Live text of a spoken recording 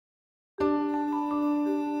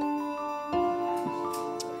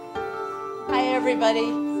everybody.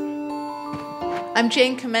 I'm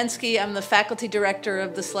Jane Kamensky. I'm the faculty director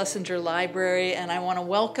of the Schlesinger Library, and I want to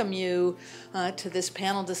welcome you to this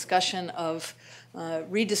panel discussion of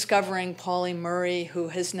rediscovering Pauli Murray, who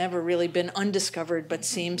has never really been undiscovered but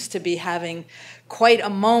seems to be having quite a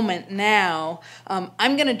moment now.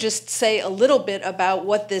 I'm going to just say a little bit about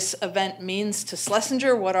what this event means to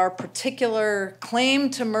Schlesinger, what our particular claim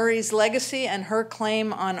to Murray's legacy and her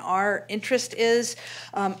claim on our interest is,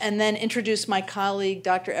 and then introduce my colleague,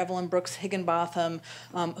 Dr. Evelyn Brooks Higginbotham,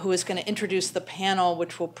 who is going to introduce the panel,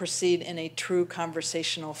 which will proceed in a true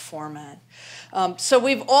conversational format. So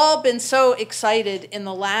we've all been so excited in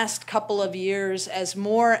the last couple of years as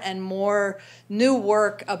more and more new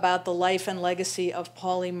work about the life and legacy of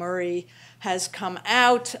Pauli Murray has come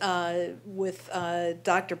out with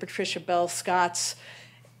Dr. Patricia Bell-Scott's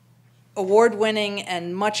award-winning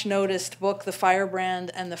and much-noticed book, The Firebrand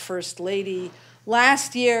and the First Lady.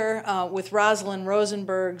 Last year, with Rosalind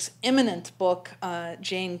Rosenberg's imminent book,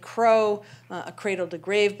 Jane Crow, a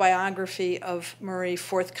cradle-to-grave biography of Murray,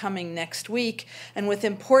 forthcoming next week, and with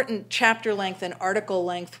important chapter-length and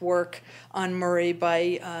article-length work on Murray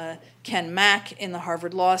by Ken Mack in the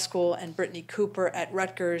Harvard Law School and Brittany Cooper at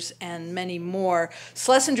Rutgers, and many more.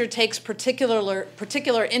 Schlesinger takes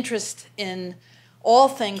particular interest in all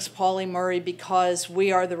things Pauli Murray because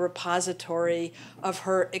we are the repository of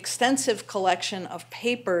her extensive collection of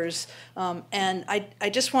papers. And I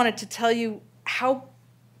just wanted to tell you how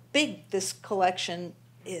big this collection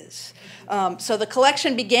is. So the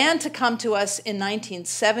collection began to come to us in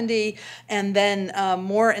 1970, and then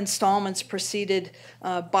more installments proceeded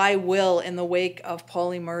by will in the wake of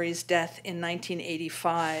Pauli Murray's death in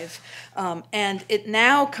 1985. And it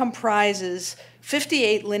now comprises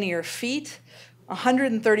 58 linear feet,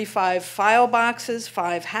 135 file boxes,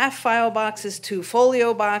 5 half file boxes, 2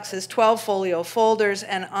 folio boxes, 12 folio folders,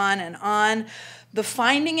 and on and on. The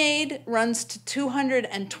finding aid runs to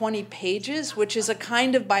 220 pages, which is a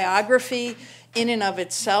kind of biography in and of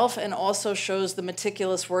itself, and also shows the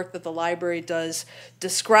meticulous work that the library does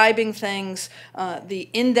describing things. The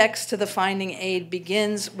index to the finding aid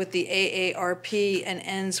begins with the AARP and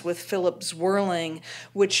ends with Philip Zwirling,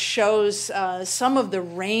 which shows some of the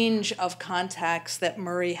range of contacts that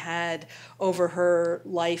Murray had over her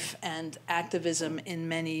life and activism in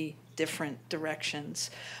many different directions.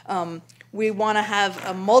 We want to have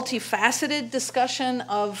a multifaceted discussion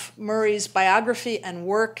of Murray's biography and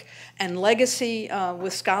work and legacy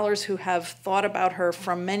with scholars who have thought about her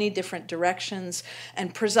from many different directions.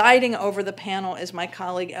 And presiding over the panel is my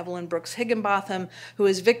colleague Evelyn Brooks Higginbotham, who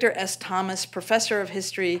is Victor S. Thomas Professor of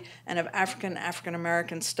History and of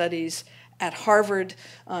African-American Studies at Harvard.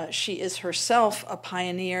 She is herself a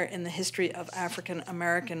pioneer in the history of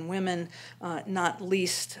African-American women, not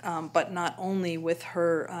least, but not only, with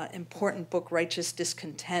her important book, Righteous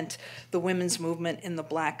Discontent, The Women's Movement in the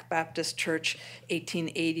Black Baptist Church,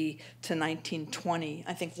 1880 to 1920.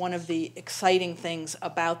 I think one of the exciting things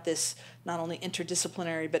about this not only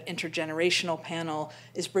interdisciplinary but intergenerational panel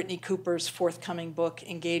is Brittany Cooper's forthcoming book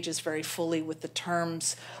engages very fully with the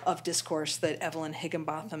terms of discourse that Evelyn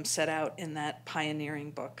Higginbotham set out in that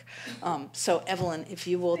pioneering book. So Evelyn, if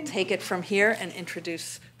you will take it from here and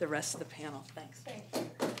introduce the rest of the panel. Thanks. Thank you.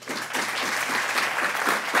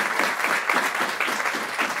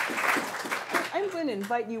 I'm going to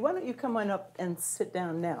invite you. Why don't you come on up and sit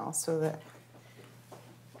down now so that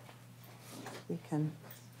we can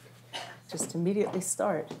just immediately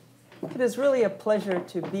start. It is really a pleasure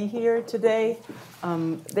to be here today.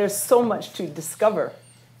 There's so much to discover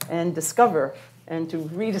and to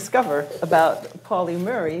rediscover about Pauli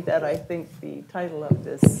Murray that I think the title of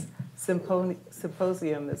this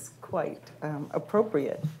symposium is quite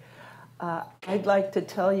appropriate. I'd like to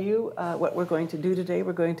tell you what we're going to do today.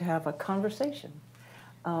 We're going to have a conversation,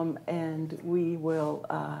 and we will,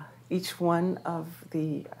 each one of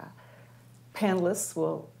the panelists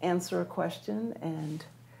will answer a question, and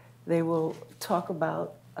they will talk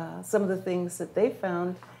about some of the things that they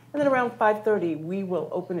found. And then around 5:30, we will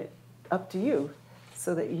open it up to you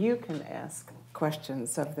so that you can ask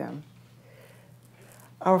questions of them.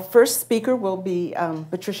 Our first speaker will be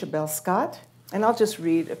Patricia Bell-Scott, and I'll just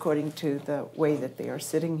read according to the way that they are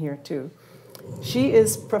sitting here too. She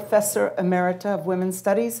is Professor Emerita of Women's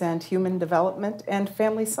Studies and Human Development and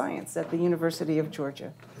Family Science at the University of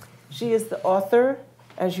Georgia. She is the author,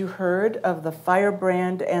 as you heard, of The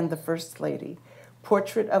Firebrand and the First Lady,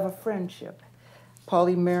 Portrait of a Friendship,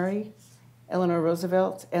 Pauli Murray, Eleanor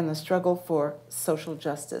Roosevelt, and the Struggle for Social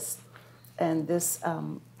Justice. And this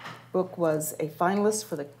book was a finalist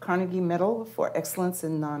for the Carnegie Medal for Excellence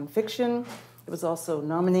in Nonfiction. It was also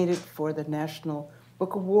nominated for the National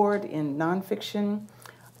Book Award in nonfiction.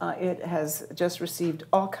 It has just received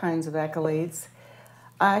all kinds of accolades.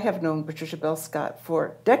 I have known Patricia Bell-Scott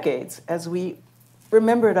for decades as we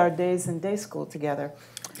remembered our days in day school together.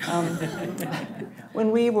 When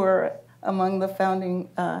we were among the founding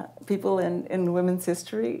people in women's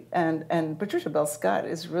history, and Patricia Bell-Scott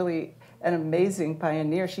is really an amazing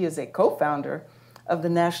pioneer. She is a co-founder of the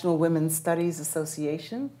National Women's Studies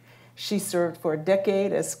Association. She served for a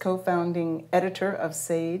decade as co-founding editor of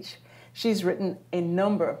Sage. She's written a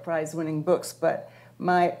number of prize-winning books, but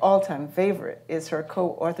my all-time favorite is her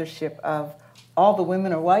co-authorship of All the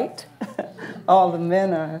Women Are White, all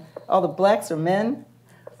the blacks are men,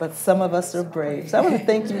 but some of us are brave. So I want to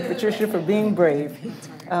thank you, Patricia, for being brave,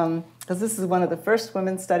 because this is one of the first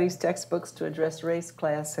women's studies textbooks to address race,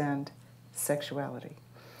 class, and sexuality.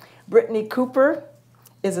 Brittany Cooper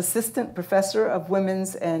is Assistant Professor of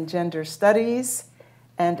Women's and Gender Studies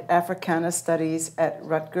and Africana Studies at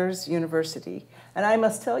Rutgers University. And I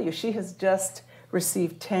must tell you, she has just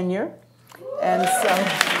received tenure, and so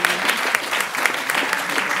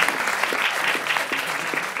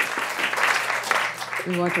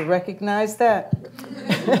we want to recognize that.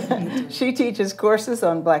 She teaches courses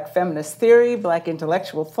on Black feminist theory, Black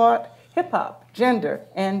intellectual thought, hip-hop, gender,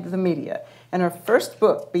 and the media. And her first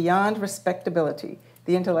book, Beyond Respectability,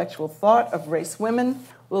 The Intellectual Thought of Race Women,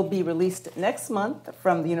 will be released next month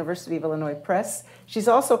from the University of Illinois Press. She's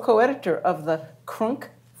also co-editor of the Crunk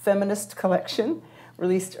Feminist Collection,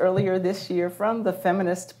 released earlier this year from the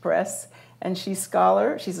Feminist Press. And she's a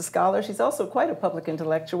scholar. She's also quite a public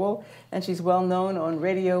intellectual, and she's well known on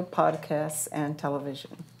radio, podcasts, and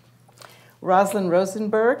television. Rosalind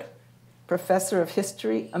Rosenberg, Professor of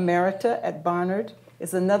History Emerita at Barnard,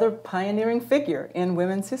 is another pioneering figure in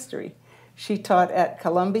women's history. She taught at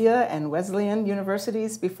Columbia and Wesleyan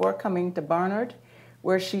universities before coming to Barnard,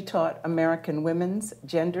 where she taught American women's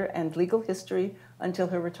gender and legal history until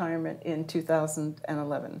her retirement in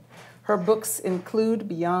 2011. Her books include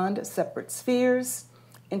Beyond Separate Spheres,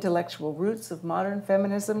 Intellectual Roots of Modern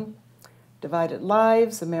Feminism, Divided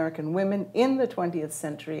Lives, American Women in the 20th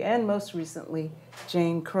Century, and most recently,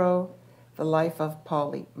 Jane Crow, The Life of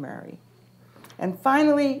Pauli Murray. And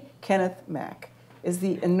finally, Kenneth Mack is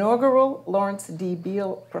the inaugural Lawrence D.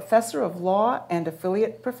 Beale Professor of Law and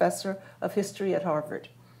Affiliate Professor of History at Harvard.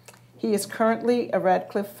 He is currently a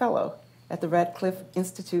Radcliffe Fellow at the Radcliffe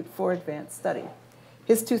Institute for Advanced Study.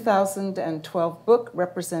 His 2012 book,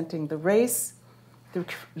 Representing the Race,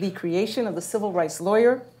 The Creation of the Civil Rights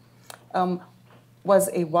Lawyer, was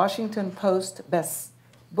a Washington Post Best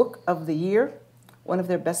Book of the Year, one of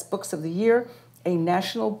their best books of the year, a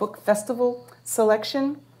National Book Festival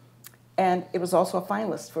selection, and it was also a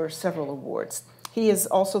finalist for several awards. He is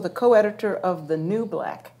also the co-editor of The New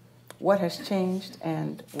Black, What Has Changed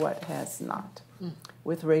and What Has Not,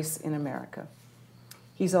 with Race in America.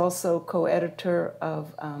 He's also co-editor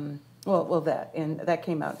of, that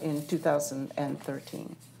came out in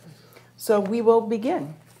 2013. So we will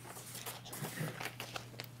begin.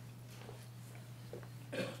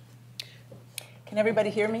 Can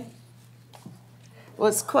everybody hear me? Well,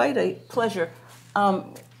 it's quite a pleasure.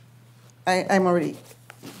 I'm already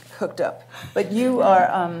hooked up, but you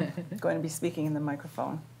are going to be speaking in the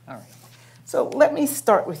microphone. All right. So let me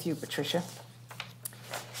start with you, Patricia.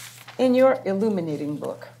 In your illuminating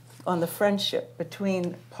book on the friendship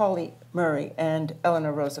between Pauli Murray and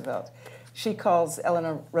Eleanor Roosevelt, she calls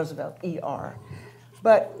Eleanor Roosevelt ER,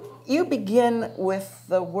 but you begin with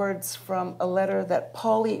the words from a letter that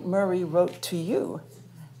Pauli Murray wrote to you.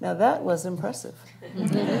 Now that was impressive.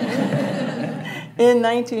 In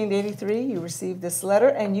 1983, you received this letter,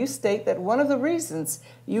 and you state that one of the reasons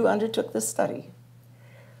you undertook this study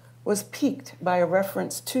was piqued by a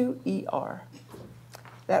reference to ER.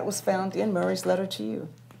 That was found in Murray's letter to you.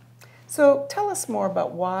 So tell us more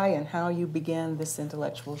about why and how you began this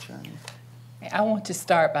intellectual journey. I want to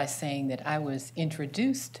start by saying that I was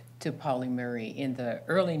introduced to Pauli Murray in the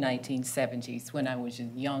early 1970s when I was a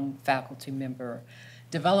young faculty member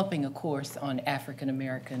developing a course on African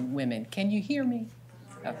American women. Can you hear me?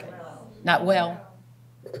 Okay. Not well?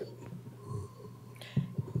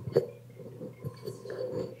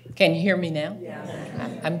 Can you hear me now?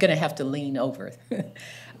 Yeah. I'm going to have to lean over.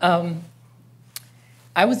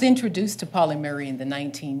 I was introduced to Pauli Murray in the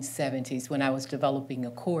 1970s when I was developing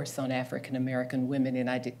a course on African American women, and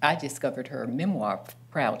I discovered her memoir,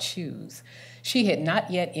 Proud Shoes. She had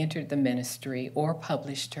not yet entered the ministry or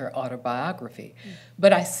published her autobiography,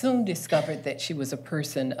 but I soon discovered that she was a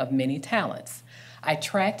person of many talents. I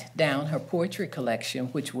tracked down her poetry collection,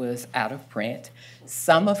 which was out of print,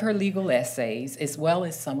 some of her legal essays, as well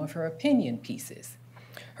as some of her opinion pieces.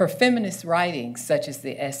 Her feminist writings, such as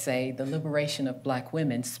the essay, The Liberation of Black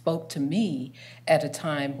Women, spoke to me at a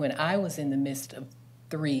time when I was in the midst of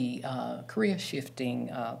 3 career-shifting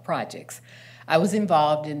projects. I was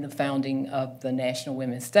involved in the founding of the National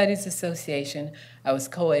Women's Studies Association. I was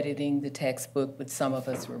co-editing the textbook, but some of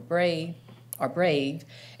us were brave,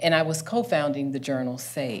 and I was co-founding the journal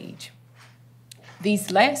Sage.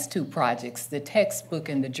 These last 2 projects, the textbook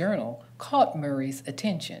and the journal, caught Murray's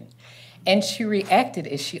attention, and she reacted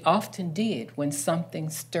as she often did when something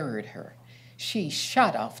stirred her. She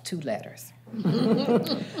shot off 2 letters.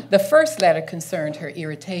 The first letter concerned her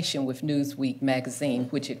irritation with Newsweek magazine,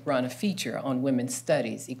 which had run a feature on women's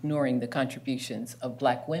studies, ignoring the contributions of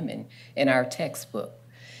Black women in our textbook.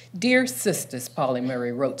 Dear Sisters, Pauli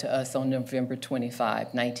Murray wrote to us on November 25,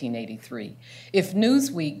 1983, if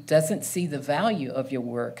Newsweek doesn't see the value of your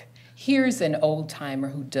work, here's an old-timer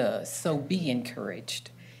who does, so be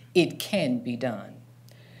encouraged. It can be done.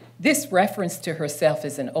 This reference to herself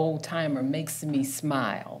as an old-timer makes me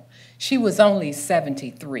smile. She was only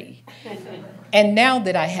 73. And now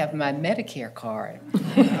that I have my Medicare card,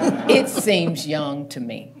 it seems young to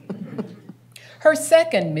me. Her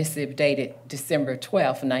second missive, dated December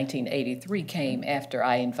 12, 1983, came after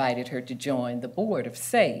I invited her to join the board of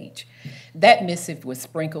SAGE. That missive was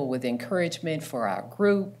sprinkled with encouragement for our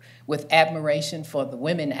group, with admiration for the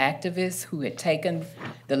women activists who had taken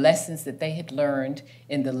the lessons that they had learned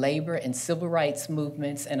in the labor and civil rights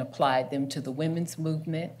movements and applied them to the women's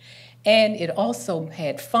movement. And it also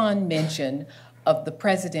had fond mention of the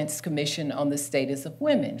President's Commission on the Status of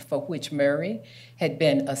Women, for which Murray had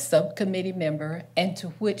been a subcommittee member and to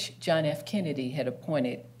which John F. Kennedy had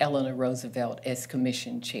appointed Eleanor Roosevelt as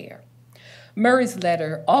commission chair. Murray's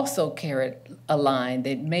letter also carried a line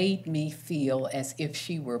that made me feel as if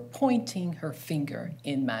she were pointing her finger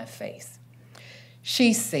in my face.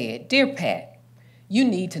 She said, "Dear Pat, you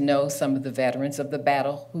need to know some of the veterans of the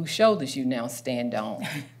battle whose shoulders you now stand on."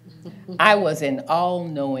 I was an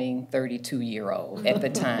all-knowing 32-year-old at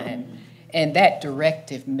the time, and that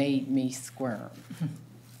directive made me squirm.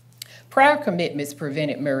 Prior commitments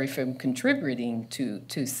prevented Murray from contributing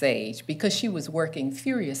to SAGE because she was working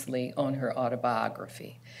furiously on her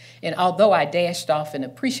autobiography. And although I dashed off an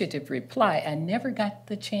appreciative reply, I never got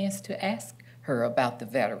the chance to ask her about the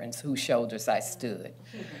veterans whose shoulders I stood.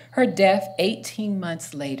 Her death 18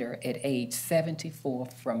 months later at age 74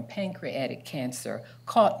 from pancreatic cancer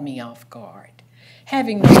caught me off guard.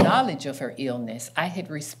 Having no knowledge of her illness, I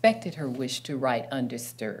had respected her wish to write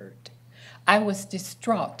undisturbed. I was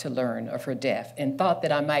distraught to learn of her death and thought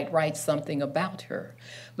that I might write something about her.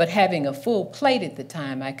 But having a full plate at the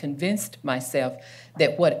time, I convinced myself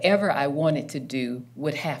that whatever I wanted to do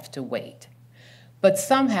would have to wait. But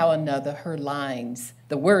somehow or another, her lines,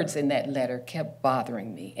 the words in that letter, kept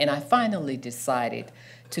bothering me. And I finally decided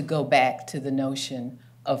to go back to the notion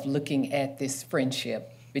of looking at this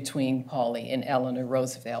friendship between Pauli and Eleanor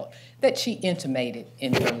Roosevelt that she intimated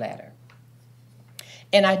in her letter.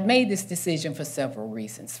 And I'd made this decision for several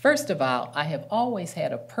reasons. First of all, I have always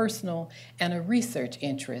had a personal and a research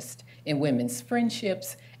interest in women's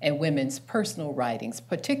friendships and women's personal writings,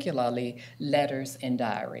 particularly letters and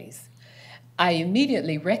diaries. I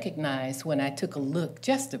immediately recognized when I took a look,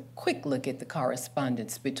 just a quick look at the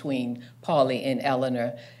correspondence between Pauli and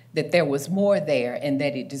Eleanor, that there was more there and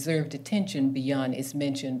that it deserved attention beyond its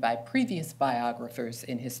mention by previous biographers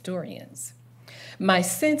and historians. My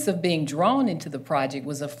sense of being drawn into the project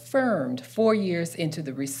was affirmed 4 years into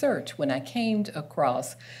the research when I came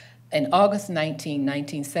across an August 19,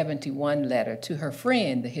 1971 letter to her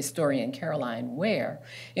friend, the historian Caroline Ware,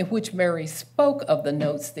 in which Murray spoke of the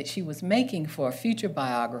notes that she was making for a future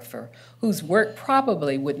biographer whose work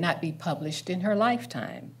probably would not be published in her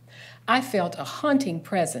lifetime. I felt a haunting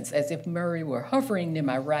presence as if Murray were hovering near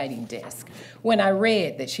my writing desk when I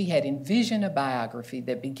read that she had envisioned a biography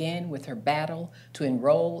that began with her battle to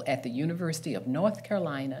enroll at the University of North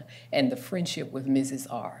Carolina and the friendship with Mrs.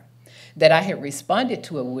 R. That I had responded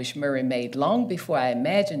to a wish Murray made long before I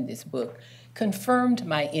imagined this book confirmed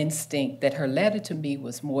my instinct that her letter to me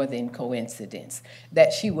was more than coincidence,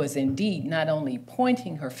 that she was indeed not only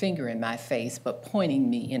pointing her finger in my face, but pointing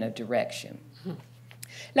me in a direction.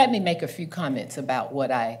 Let me make a few comments about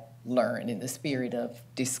what I learned in the spirit of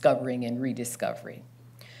discovering and rediscovering.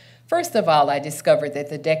 First of all, I discovered that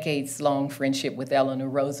the decades-long friendship with Eleanor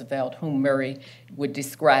Roosevelt, whom Murray would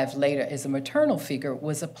describe later as a maternal figure,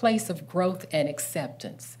 was a place of growth and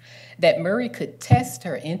acceptance, that Murray could test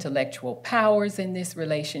her intellectual powers in this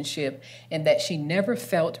relationship, and that she never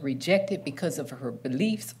felt rejected because of her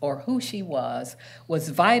beliefs or who she was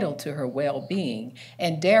vital to her well-being,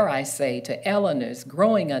 and dare I say, to Eleanor's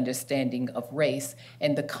growing understanding of race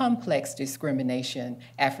and the complex discrimination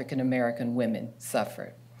African-American women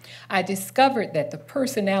suffered. I discovered that the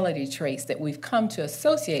personality traits that we've come to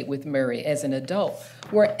associate with Murray as an adult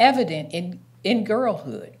were evident in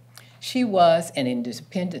girlhood. She was an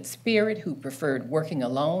independent spirit who preferred working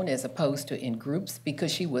alone as opposed to in groups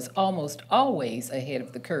because she was almost always ahead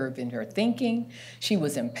of the curve in her thinking. She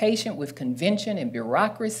was impatient with convention and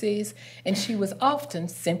bureaucracies, and she was often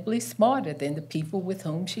simply smarter than the people with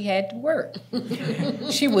whom she had to work.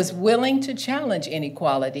 She was willing to challenge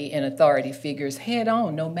inequality and authority figures head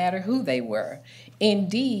on, no matter who they were.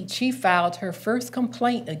 Indeed, she filed her first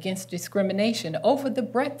complaint against discrimination over the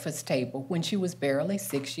breakfast table when she was barely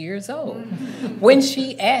 6 years old. When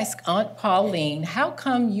she asked Aunt Pauline, "How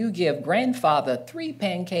come you give grandfather 3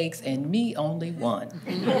 pancakes and me only 1?"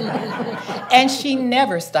 And she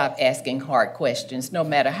never stopped asking hard questions, no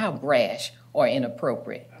matter how brash or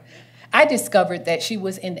inappropriate. I discovered that she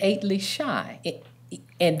was innately shy,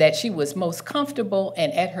 and that she was most comfortable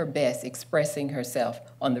and at her best expressing herself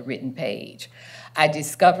on the written page. I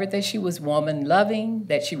discovered that she was woman-loving,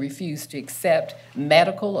 that she refused to accept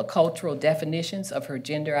medical or cultural definitions of her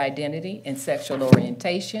gender identity and sexual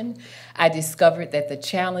orientation. I discovered that the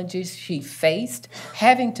challenges she faced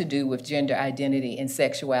having to do with gender identity and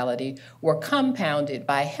sexuality were compounded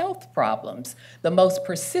by health problems, the most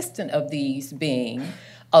persistent of these being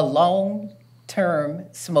a long-term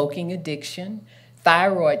smoking addiction,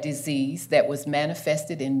 thyroid disease that was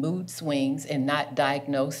manifested in mood swings and not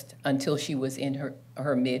diagnosed until she was in her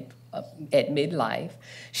at midlife.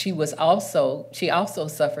 She also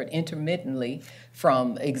suffered intermittently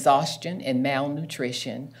from exhaustion and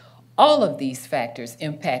malnutrition. All of these factors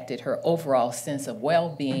impacted her overall sense of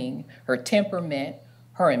well-being, her temperament,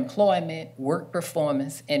 her employment, work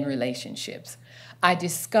performance, and relationships. I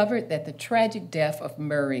discovered that the tragic death of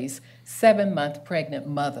Murray's 7-month pregnant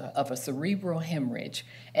mother of a cerebral hemorrhage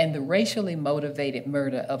and the racially motivated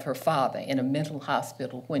murder of her father in a mental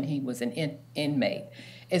hospital when he was an inmate,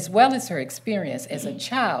 as well as her experience as a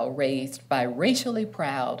child raised by racially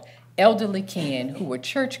proud elderly kin who were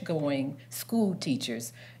church-going school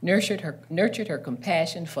teachers, nurtured her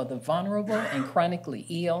compassion for the vulnerable and chronically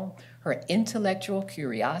ill, her intellectual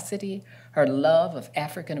curiosity, her love of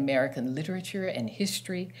African-American literature and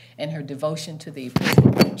history, and her devotion to the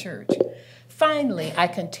Episcopal Church. Finally, I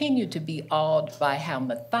continued to be awed by how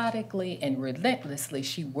methodically and relentlessly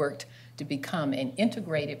she worked to become an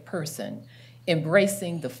integrated person,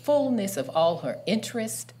 embracing the fullness of all her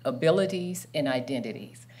interests, abilities, and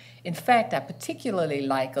identities. In fact, I particularly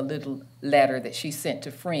like a little letter that she sent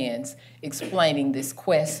to friends explaining this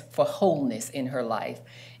quest for wholeness in her life.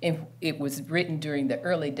 And it was written during the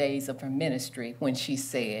early days of her ministry when she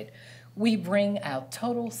said, "We bring our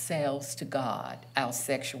total selves to God, our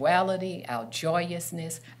sexuality, our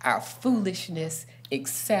joyousness, our foolishness,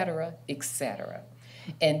 etc., etc."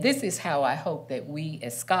 And this is how I hope that we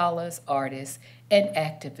as scholars, artists, and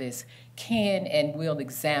activists can and will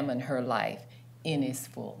examine her life in its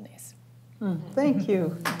fullness. Thank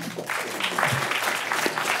you.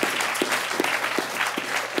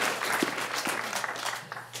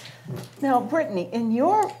 Now, Brittany, in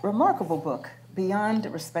your remarkable book, Beyond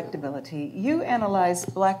Respectability, you analyze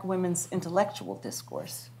Black women's intellectual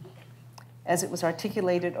discourse as it was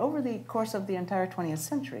articulated over the course of the entire 20th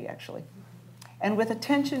century, actually, and with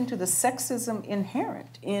attention to the sexism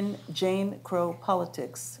inherent in Jane Crow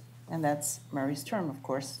politics, and that's Murray's term, of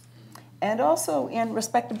course, and also in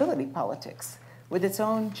respectability politics, with its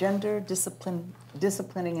own gender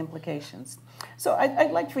disciplining implications. So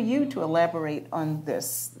I'd like for you to elaborate on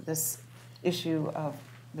this issue of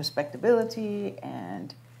respectability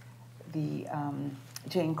and the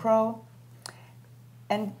Jane Crow,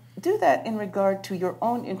 and do that in regard to your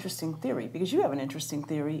own interesting theory, because you have an interesting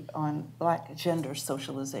theory on Black gender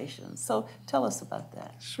socialization. So tell us about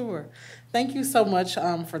that. Sure. Thank you so much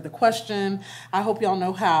for the question. I hope y'all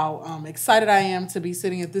know how excited I am to be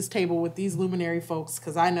sitting at this table with these luminary folks,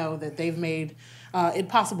 because I know that they've made it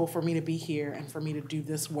possible for me to be here and for me to do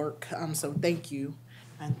this work. So thank you,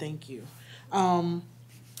 and thank you.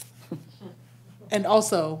 And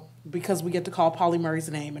also, because we get to call Pauli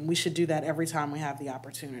Murray's name, and we should do that every time we have the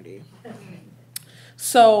opportunity.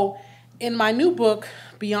 So in my new book,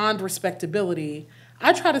 Beyond Respectability,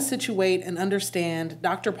 I try to situate and understand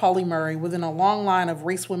Dr. Pauli Murray within a long line of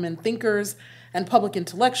race women thinkers and public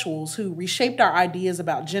intellectuals who reshaped our ideas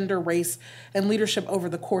about gender, race, and leadership over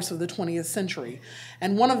the course of the 20th century.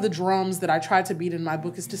 And one of the drums that I try to beat in my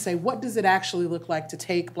book is to say, what does it actually look like to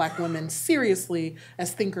take Black women seriously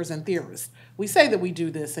as thinkers and theorists? We say that we do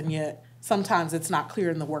this, and yet sometimes it's not clear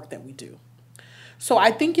in the work that we do. So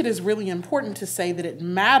I think it is really important to say that it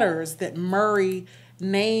matters that Murray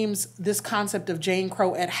names this concept of Jane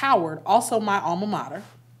Crow at Howard, also my alma mater,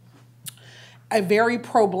 a very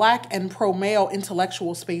pro-Black and pro-male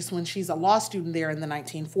intellectual space when she's a law student there in the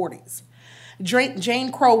 1940s.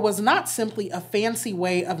 Jane Crow was not simply a fancy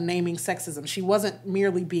way of naming sexism. She wasn't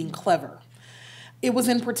merely being clever. It was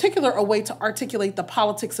in particular a way to articulate the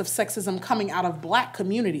politics of sexism coming out of Black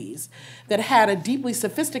communities that had a deeply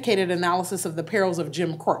sophisticated analysis of the perils of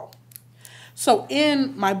Jim Crow. So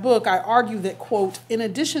in my book, I argue that, quote, in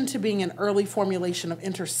addition to being an early formulation of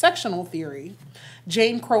intersectional theory,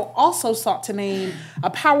 Jane Crow also sought to name a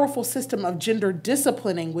powerful system of gender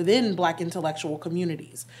disciplining within Black intellectual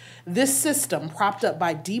communities. This system, propped up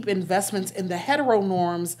by deep investments in the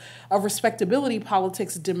heteronorms of respectability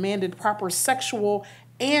politics, demanded proper sexual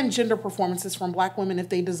and gender performances from Black women if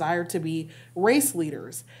they desired to be race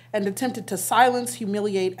leaders, and attempted to silence,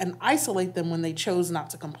 humiliate, and isolate them when they chose not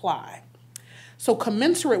to comply. So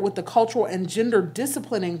commensurate with the cultural and gender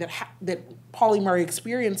disciplining that Pauli Murray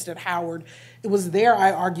experienced at Howard, it was there,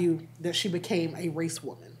 I argue, that she became a race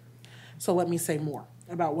woman. So let me say more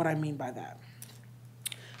about what I mean by that.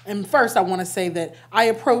 And first, I want to say that I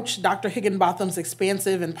approach Dr. Higginbotham's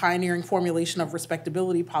expansive and pioneering formulation of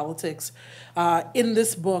respectability politics in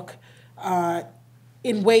this book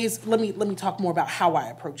in ways, let me talk more about how I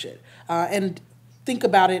approach it. And think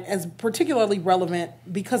about it as particularly relevant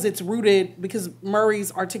because because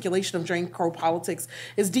Murray's articulation of Jane Crow politics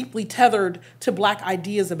is deeply tethered to Black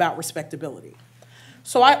ideas about respectability.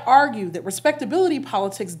 So I argue that respectability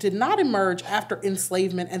politics did not emerge after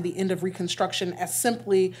enslavement and the end of Reconstruction as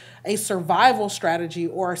simply a survival strategy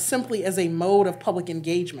or simply as a mode of public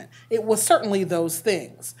engagement. It was certainly those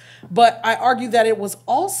things. But I argue that it was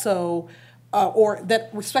also or that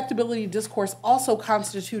respectability discourse also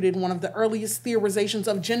constituted one of the earliest theorizations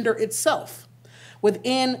of gender itself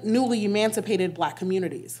within newly emancipated Black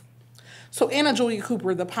communities. So Anna Julia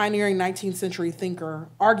Cooper, the pioneering 19th century thinker,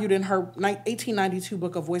 argued in her 1892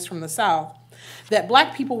 book, A Voice from the South, that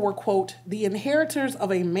Black people were, quote, the inheritors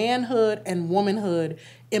of a manhood and womanhood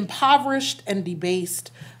impoverished and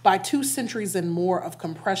debased by 2 centuries and more of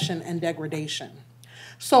compression and degradation.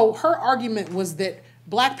 So her argument was that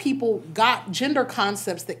Black people got gender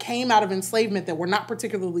concepts that came out of enslavement that were not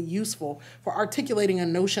particularly useful for articulating a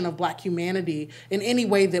notion of Black humanity in any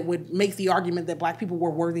way that would make the argument that Black people were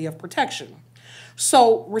worthy of protection.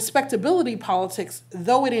 So respectability politics,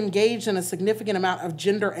 though it engaged in a significant amount of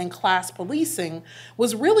gender and class policing,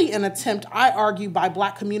 was really an attempt, I argue, by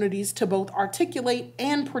Black communities to both articulate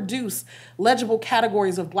and produce legible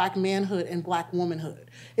categories of Black manhood and Black womanhood.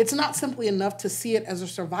 It's not simply enough to see it as a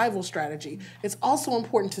survival strategy. It's also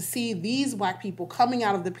important to see these Black people coming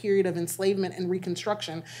out of the period of enslavement and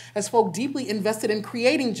Reconstruction as folk deeply invested in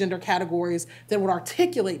creating gender categories that would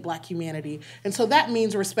articulate Black humanity. And so that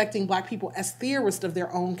means respecting Black people as theorists of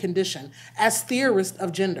their own condition, as theorists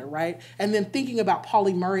of gender, right? And then thinking about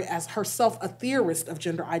Pauli Murray as herself a theorist of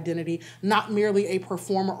gender identity, not merely a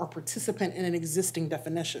performer or participant in existing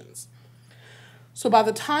definitions. So by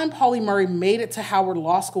the time Pauli Murray made it to Howard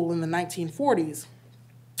Law School in the 1940s,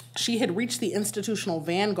 she had reached the institutional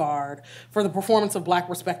vanguard for the performance of Black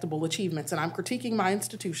respectable achievements. And I'm critiquing my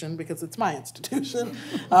institution because it's my institution.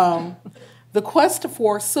 The quest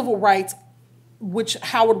for civil rights, which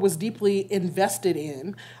Howard was deeply invested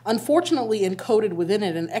in, unfortunately encoded within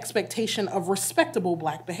it an expectation of respectable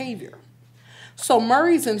Black behavior. So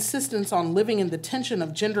Murray's insistence on living in the tension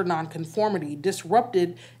of gender nonconformity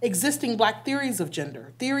disrupted existing Black theories of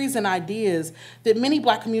gender, theories and ideas that many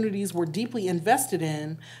Black communities were deeply invested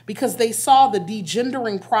in because they saw the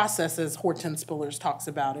degendering process, as Hortense Spillers talks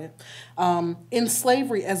about it, in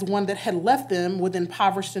slavery as one that had left them with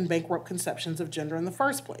impoverished and bankrupt conceptions of gender in the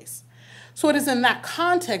first place. So it is in that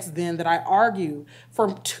context, then, that I argue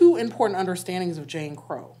for 2 important understandings of Jane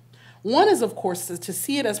Crow. One is, of course, to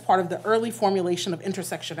see it as part of the early formulation of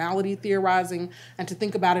intersectionality theorizing and to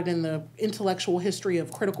think about it in the intellectual history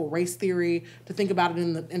of critical race theory, to think about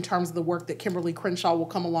it in terms of the work that Kimberly Crenshaw will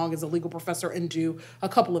come along as a legal professor and do a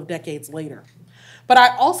couple of decades later. But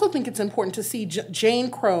I also think it's important to see Jane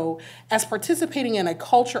Crow as participating in a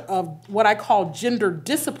culture of what I call gender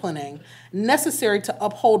disciplining necessary to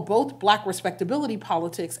uphold both Black respectability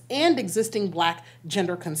politics and existing Black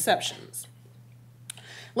gender conceptions.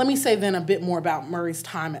 Let me say then a bit more about Murray's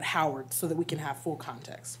time at Howard so that we can have full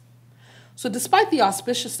context. So despite the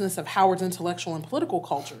auspiciousness of Howard's intellectual and political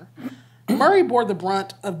culture, Murray bore the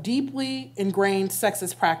brunt of deeply ingrained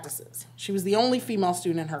sexist practices. She was the only female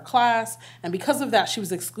student in her class, and because of that, she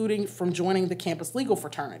was excluded from joining the campus legal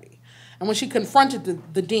fraternity. And when she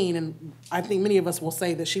confronted the dean, and I think many of us will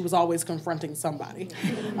say that she was always confronting somebody.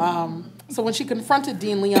 So when she confronted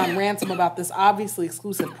Dean Leon Ransom about this obviously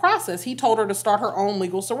exclusive process, he told her to start her own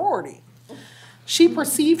legal sorority. She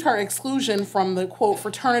perceived her exclusion from the, quote,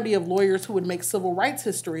 fraternity of lawyers who would make civil rights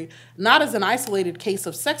history not as an isolated case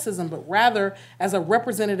of sexism, but rather as a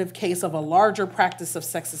representative case of a larger practice of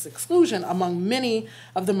sexist exclusion among many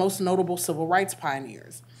of the most notable civil rights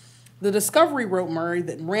pioneers. The Discovery wrote Murray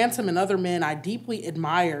that Ransom and other men I deeply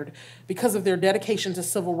admired because of their dedication to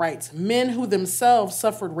civil rights, men who themselves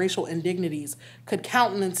suffered racial indignities, could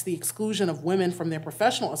countenance the exclusion of women from their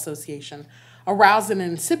professional association, aroused an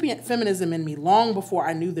incipient feminism in me long before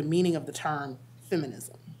I knew the meaning of the term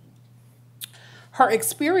feminism. Her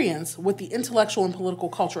experience with the intellectual and political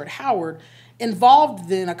culture at Howard involved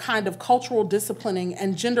then a kind of cultural disciplining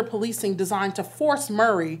and gender policing designed to force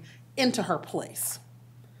Murray into her place.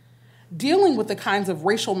 Dealing with the kinds of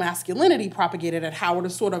racial masculinity propagated at Howard, a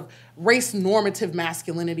sort of race-normative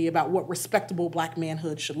masculinity about what respectable black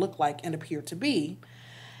manhood should look like and appear to be,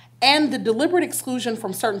 and the deliberate exclusion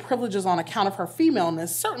from certain privileges on account of her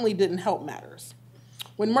femaleness certainly didn't help matters.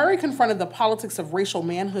 When Murray confronted the politics of racial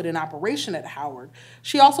manhood in operation at Howard,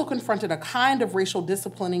 she also confronted a kind of racial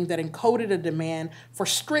disciplining that encoded a demand for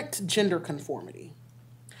strict gender conformity.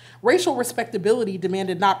 Racial respectability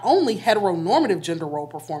demanded not only heteronormative gender role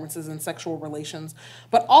performances in sexual relations,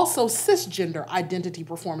 but also cisgender identity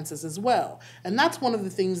performances as well. And that's one of the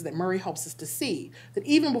things that Murray helps us to see, that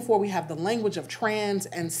even before we have the language of trans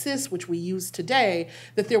and cis, which we use today,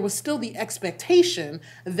 that there was still the expectation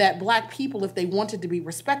that black people, if they wanted to be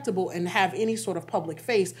respectable and have any sort of public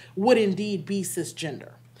face, would indeed be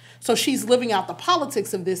cisgender. So she's living out the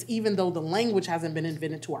politics of this, even though the language hasn't been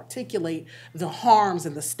invented to articulate the harms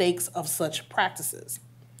and the stakes of such practices.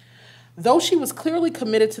 Though she was clearly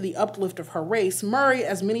committed to the uplift of her race, Murray,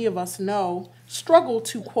 as many of us know, struggled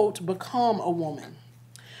to, quote, become a woman.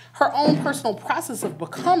 Her own personal process of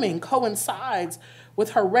becoming coincides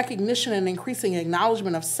with her recognition and increasing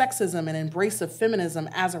acknowledgement of sexism and embrace of feminism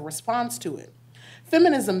as a response to it.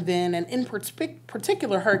 Feminism then, and in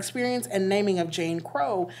particular her experience and naming of Jane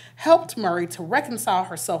Crow, helped Murray to reconcile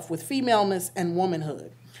herself with femaleness and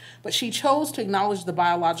womanhood. But she chose to acknowledge the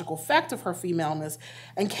biological fact of her femaleness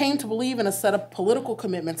and came to believe in a set of political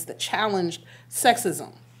commitments that challenged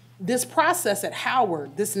sexism. This process at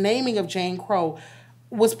Howard, this naming of Jane Crow,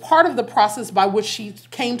 was part of the process by which she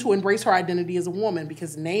came to embrace her identity as a woman,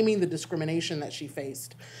 because naming the discrimination that she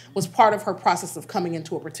faced was part of her process of coming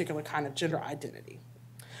into a particular kind of gender identity.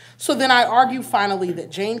 So then I argue finally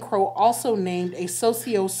that Jane Crow also named a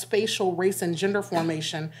socio-spatial race and gender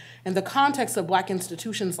formation in the context of black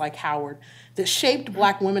institutions like Howard that shaped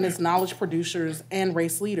black women as knowledge producers and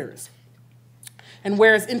race leaders. And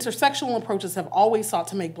whereas intersectional approaches have always sought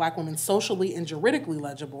to make black women socially and juridically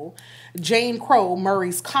legible, Jane Crow,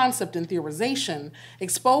 Murray's concept and theorization,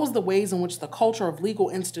 exposed the ways in which the culture of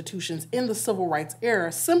legal institutions in the civil rights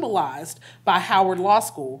era, symbolized by Howard Law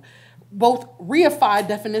School, both reified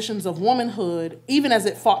definitions of womanhood, even as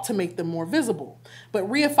it fought to make them more visible, but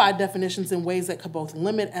reified definitions in ways that could both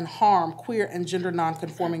limit and harm queer and gender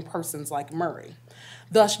nonconforming persons like Murray.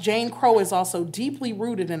 Thus, Jane Crow is also deeply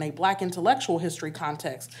rooted in a black intellectual history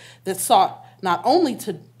context that sought not only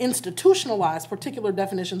to institutionalize particular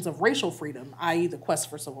definitions of racial freedom, i.e. the quest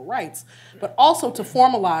for civil rights, but also to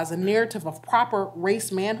formalize a narrative of proper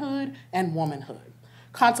race manhood and womanhood.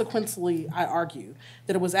 Consequently, I argue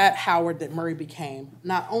that it was at Howard that Murray became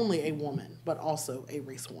not only a woman, but also a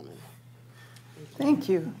race woman. Thank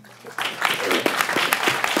you.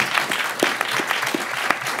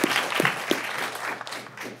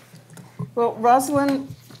 Well,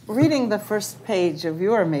 Rosalind, reading the first page of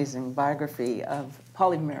your amazing biography of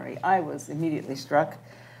Pauli Murray, I was immediately struck,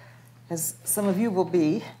 as some of you will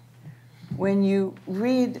be, when you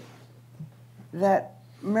read that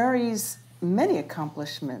Murray's many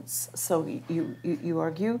accomplishments, so you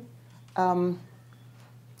argue,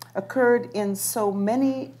 occurred in so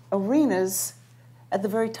many arenas at the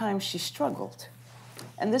very time she struggled.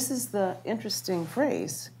 And this is the interesting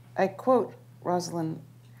phrase. I quote Rosalind,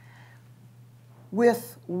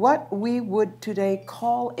 with what we would today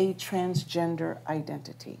call a transgender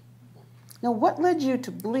identity. Now, what led you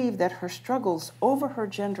to believe that her struggles over her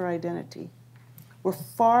gender identity were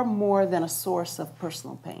far more than a source of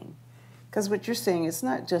personal pain? Because what you're saying is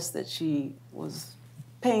not just that she was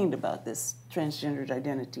pained about this transgendered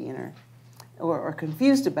identity in her, or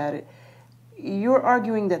confused about it, you're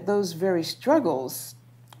arguing that those very struggles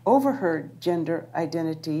over her gender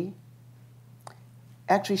identity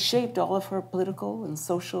actually shaped all of her political and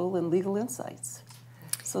social and legal insights.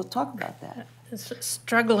 So talk about that.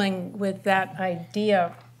 Struggling with that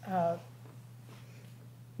idea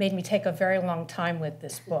made me take a very long time with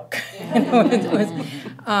this book.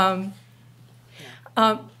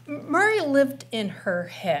 Murray lived in her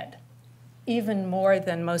head even more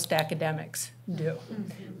than most academics do.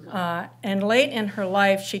 And late in her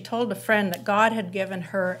life, she told a friend that God had given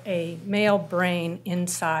her a male brain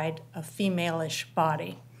inside a female-ish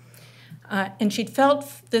body. And she'd felt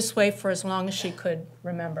this way for as long as she could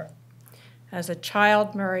remember. As a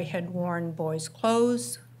child, Murray had worn boys'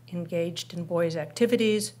 clothes, engaged in boys'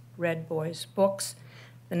 activities, read boys' books.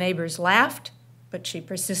 The neighbors laughed, but she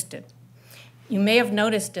persisted. You may have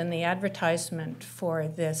noticed in the advertisement for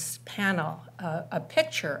this panel a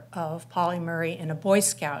picture of Pauli Murray in a Boy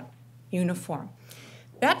Scout uniform.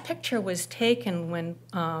 That picture was taken when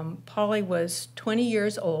Pauli was 20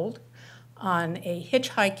 years old on a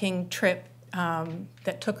hitchhiking trip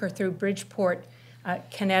that took her through Bridgeport,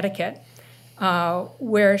 Connecticut,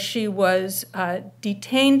 where she was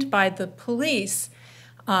detained by the police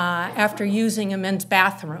after using a men's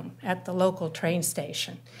bathroom at the local train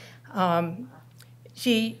station. By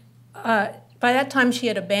that time, she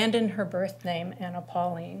had abandoned her birth name, Anna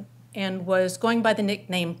Pauline, and was going by the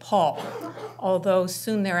nickname Paul, although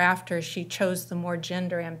soon thereafter she chose the more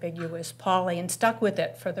gender-ambiguous Pauli and stuck with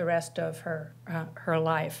it for the rest of her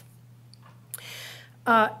life.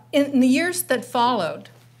 In the years that followed,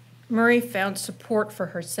 Murray found support for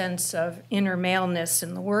her sense of inner maleness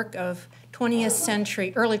in the work of early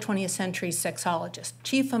 20th century sexologists,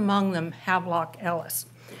 chief among them Havelock Ellis,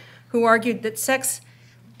 who argued that sex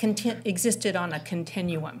existed on a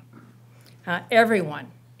continuum. Everyone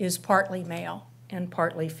is partly male and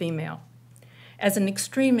partly female. As an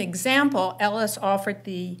extreme example, Ellis offered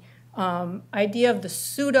the idea of the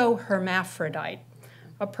pseudo-hermaphrodite,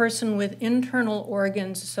 a person with internal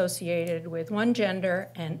organs associated with one gender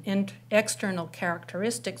and external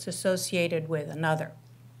characteristics associated with another.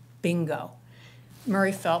 Bingo.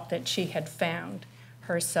 Murray felt that she had found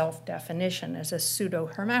her self-definition as a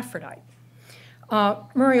pseudo-hermaphrodite.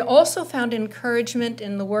 Murray also found encouragement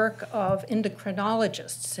in the work of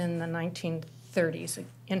endocrinologists in the 1930s,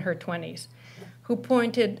 in her 20s, who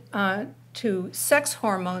pointed to sex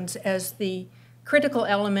hormones as the critical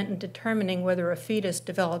element in determining whether a fetus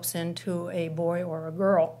develops into a boy or a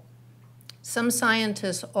girl. Some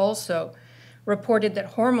scientists also reported that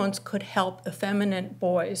hormones could help effeminate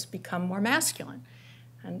boys become more masculine.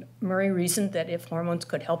 And Murray reasoned that if hormones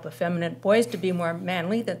could help effeminate boys to be more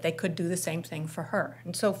manly, that they could do the same thing for her.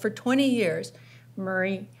 And so for 20 years,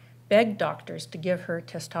 Murray begged doctors to give her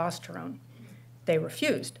testosterone. They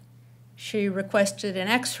refused. She requested an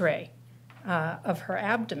X-ray of her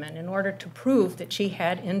abdomen in order to prove that she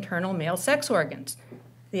had internal male sex organs.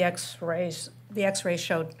 The X-ray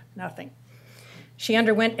showed nothing. She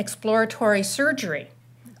underwent exploratory surgery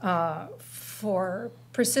for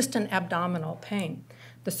persistent abdominal pain.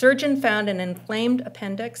 The surgeon found an inflamed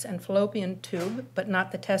appendix and fallopian tube, but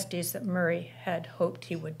not the testes that Murray had hoped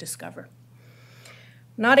he would discover.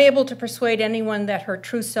 Not able to persuade anyone that her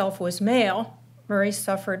true self was male, Murray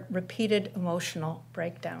suffered repeated emotional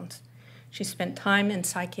breakdowns. She spent time in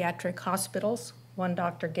psychiatric hospitals. One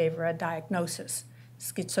doctor gave her a diagnosis,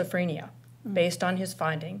 schizophrenia, based on his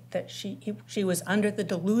finding that she was under the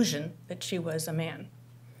delusion that she was a man.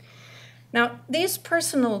 Now, these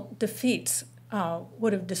personal defeats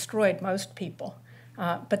would have destroyed most people,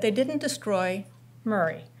 but they didn't destroy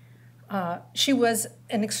Murray. She was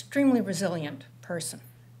an extremely resilient person,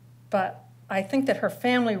 but I think that her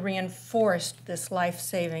family reinforced this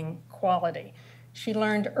life-saving quality. She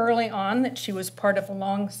learned early on that she was part of a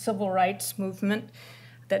long civil rights movement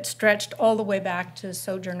that stretched all the way back to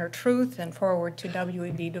Sojourner Truth and forward to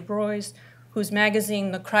W.E.B. Du Bois, whose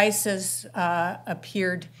magazine, The Crisis,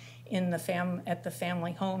 appeared at the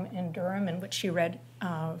family home in Durham, in which she read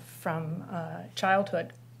from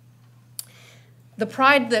childhood. The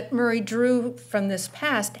pride that Murray drew from this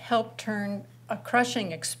past helped turn a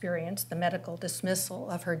crushing experience, the medical dismissal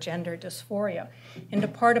of her gender dysphoria, into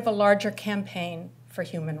part of a larger campaign for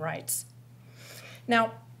human rights.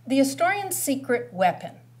 Now, the historian's secret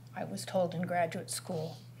weapon, I was told in graduate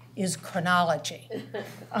school, is chronology.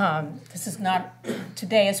 This is not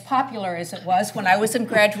today as popular as it was when I was in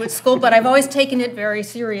graduate school, but I've always taken it very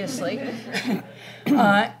seriously.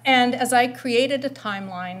 And as I created a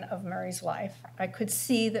timeline of Murray's life, I could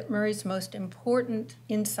see that Murray's most important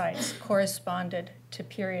insights corresponded to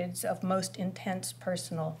periods of most intense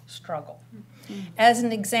personal struggle. As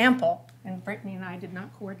an example, and Brittany and I did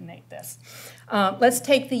not coordinate this, let's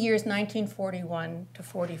take the years 1941 to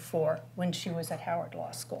 44 when she was at Howard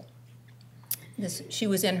Law School. She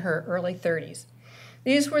was in her early 30s.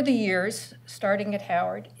 These were the years, starting at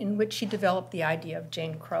Howard, in which she developed the idea of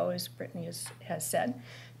Jane Crow, as Brittany has said,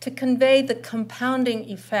 to convey the compounding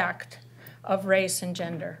effect of race and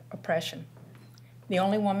gender oppression. The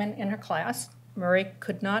only woman in her class, Murray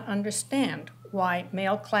could not understand why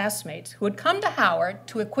male classmates who had come to Howard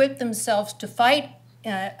to equip themselves to fight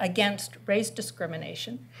against race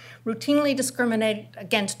discrimination routinely discriminated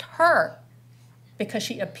against her because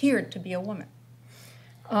she appeared to be a woman.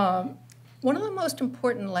 One of the most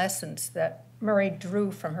important lessons that Murray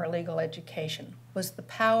drew from her legal education was the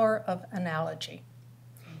power of analogy.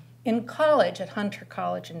 In college, at Hunter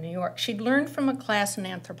College in New York, she'd learned from a class in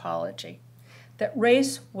anthropology that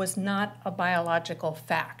race was not a biological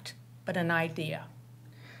fact, but an idea.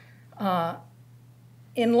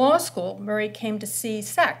 In law school, Murray came to see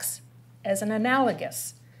sex as an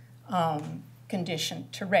analogous condition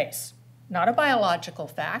to race. Not a biological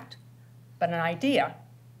fact, but an idea,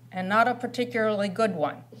 and not a particularly good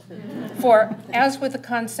one. For as with the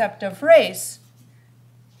concept of race,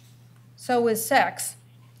 so is sex.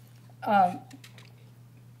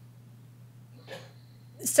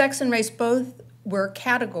 Sex and race both were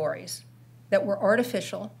categories that were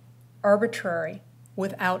artificial, arbitrary,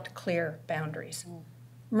 without clear boundaries.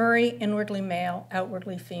 Murray, inwardly male,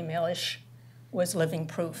 outwardly female-ish, was living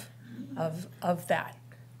proof of that.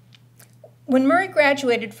 When Murray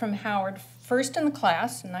graduated from Howard, first in the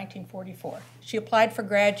class in 1944, she applied for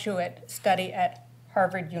graduate study at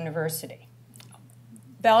Harvard University.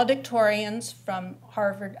 Valedictorians from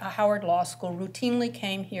Howard Law School routinely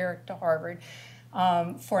came here to Harvard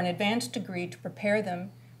for an advanced degree to prepare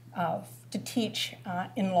them to teach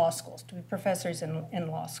in law schools, to be professors in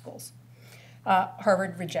law schools.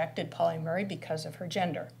 Harvard rejected Pauli Murray because of her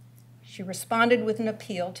gender. She responded with an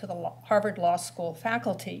appeal to the Harvard Law School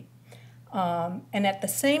faculty, and at the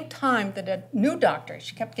same time that a new doctor,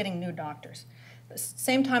 she kept getting new doctors, the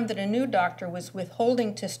same time that a new doctor was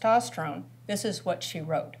withholding testosterone, this is what she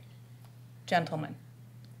wrote. Gentlemen,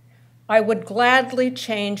 I would gladly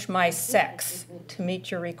change my sex to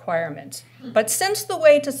meet your requirements, but since the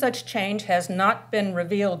way to such change has not been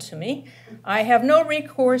revealed to me, I have no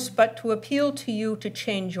recourse but to appeal to you to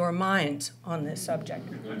change your minds on this subject.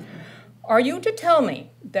 Are you to tell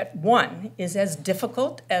me that one is as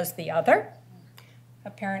difficult as the other?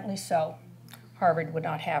 Apparently so. Harvard would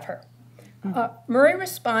not have her. Murray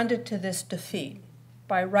responded to this defeat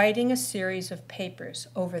by writing a series of papers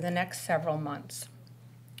over the next several months,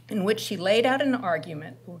 in which she laid out an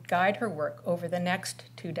argument that would guide her work over the next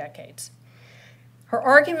 2 decades. Her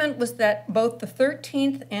argument was that both the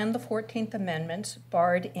 13th and the 14th Amendments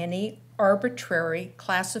barred any arbitrary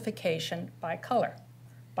classification by color.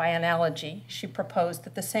 By analogy, she proposed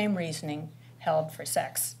that the same reasoning held for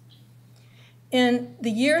sex. In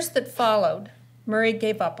the years that followed, Murray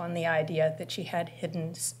gave up on the idea that she had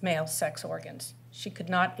hidden male sex organs. She could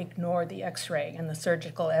not ignore the X-ray and the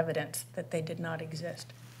surgical evidence that they did not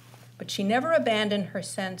exist. But she never abandoned her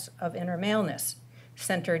sense of inner maleness,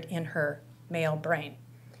 centered in her male brain.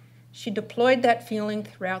 She deployed that feeling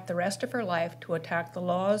throughout the rest of her life to attack the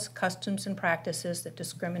laws, customs, and practices that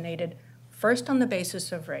discriminated first on the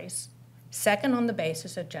basis of race, second on the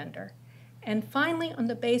basis of gender, and finally on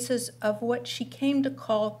the basis of what she came to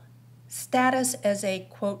call status as a,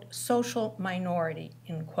 quote, social minority,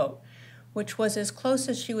 end quote, which was as close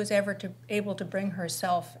as she was ever able to bring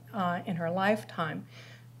herself in her lifetime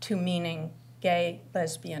to meaning gay,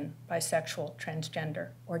 lesbian, bisexual, transgender,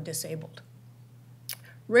 or disabled.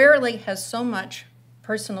 Rarely has so much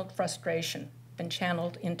personal frustration been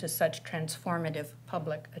channeled into such transformative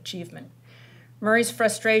public achievement. Murray's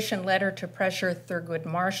frustration led her to pressure Thurgood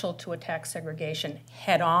Marshall to attack segregation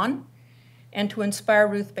head-on and to inspire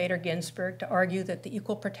Ruth Bader Ginsburg to argue that the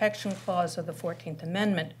Equal Protection Clause of the 14th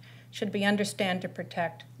Amendment should be understood to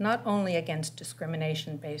protect not only against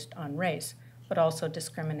discrimination based on race, but also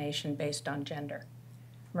discrimination based on gender.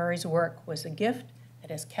 Murray's work was a gift that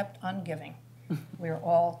has kept on giving. We are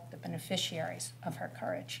all the beneficiaries of her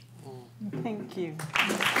courage. Thank you.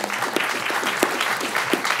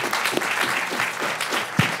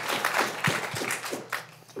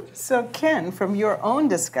 So Ken, from your own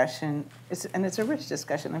discussion, and it's a rich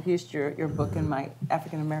discussion, I've used your book in my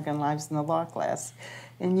African American Lives in the Law class.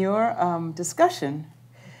 In your discussion,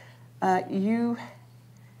 you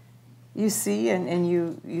see, and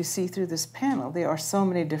you see through this panel, there are so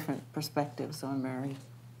many different perspectives on Murray.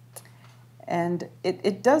 And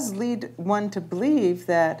it does lead one to believe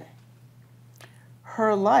that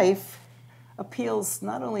her life appeals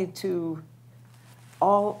not only to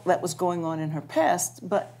all that was going on in her past,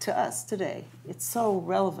 but to us today. It's so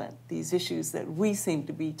relevant. These issues that we seem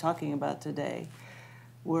to be talking about today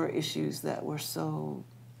were issues that were so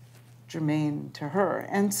germane to her.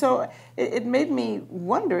 And so it made me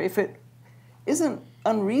wonder if it isn't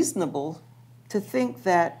unreasonable to think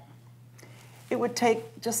that it would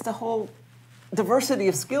take just a whole diversity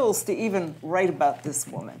of skills to even write about this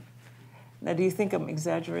woman. Now, do you think I'm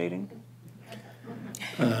exaggerating?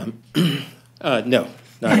 No,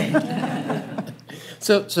 not at all.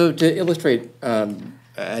 So to illustrate,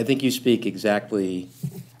 I think you speak exactly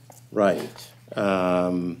right.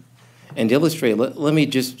 And to illustrate, let me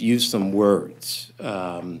just use some words.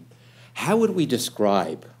 How would we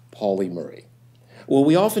describe Pauli Murray? Well,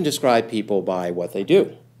 we often describe people by what they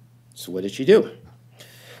do. So what did she do?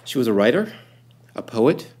 She was a writer, a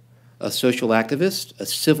poet, a social activist, a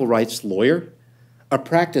civil rights lawyer, a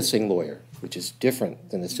practicing lawyer, which is different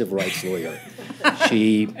than a civil rights lawyer.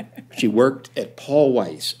 She worked at Paul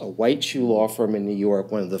Weiss, a white shoe law firm in New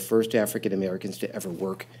York, one of the first African Americans to ever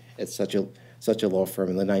work at such a law firm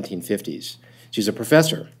in the 1950s. She's a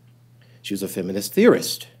professor. She was a feminist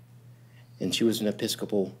theorist, and she was an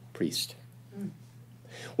Episcopal priest.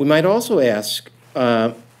 We might also ask,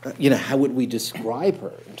 how would we describe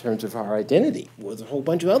her in terms of our identity? Well, there's a whole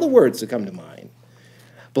bunch of other words that come to mind.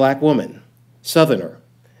 Black woman, Southerner,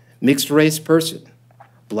 mixed race person,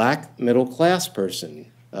 black middle class person.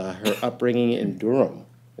 Her upbringing in Durham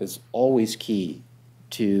is always key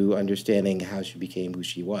to understanding how she became who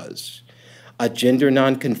she was. A gender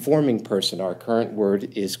nonconforming person, our current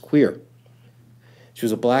word is queer. She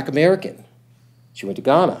was a black American. She went to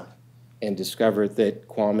Ghana and discovered that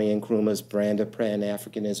Kwame Nkrumah's brand of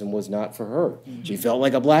Pan-Africanism was not for her. Mm-hmm. She felt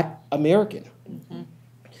like a black American. Mm-hmm.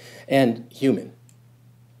 And human.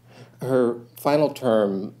 Her final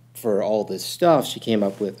term for all this stuff, she came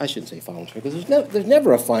up with, I shouldn't say final term, because there's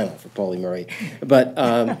never a final for Pauli Murray, but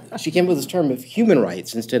she came up with this term of human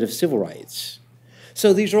rights instead of civil rights.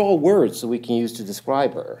 So these are all words that we can use to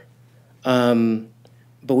describe her.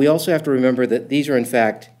 But we also have to remember that these are, in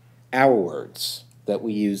fact, our words that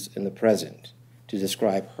we use in the present to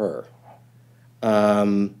describe her.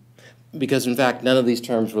 Because, in fact, none of these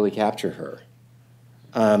terms really capture her.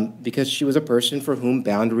 Because she was a person for whom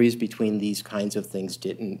boundaries between these kinds of things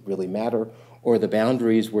didn't really matter, or the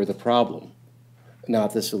boundaries were the problem,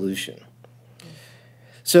 not the solution.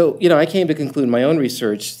 So, I came to conclude in my own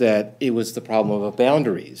research that it was the problem of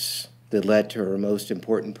boundaries that led to her most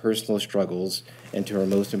important personal struggles and to her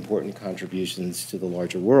most important contributions to the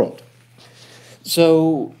larger world.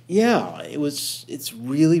 So, it's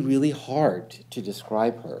really, really hard to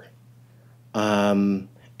describe her. And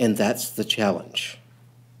that's the challenge.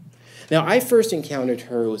 Now, I first encountered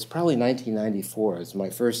her, it was probably 1994. It was my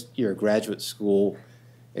first year of graduate school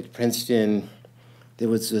at Princeton. There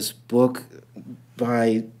was this book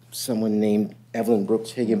by someone named Evelyn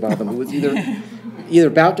Brooks Higginbotham, who was either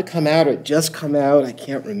about to come out or had just come out, I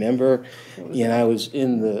can't remember. And I was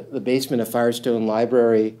in the basement of Firestone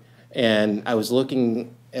Library, and I was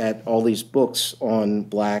looking at all these books on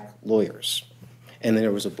black lawyers. And then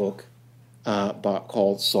there was a book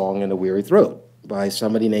called Song in a Weary Throat by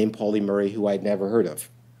somebody named Pauli Murray, who I'd never heard of.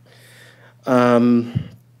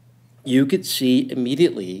 You could see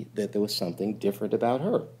immediately that there was something different about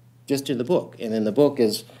her, just in the book. And in the book,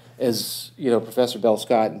 as Professor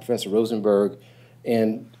Bell-Scott and Professor Rosenberg,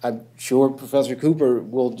 and I'm sure Professor Cooper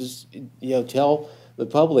will just tell the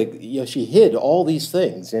public, she hid all these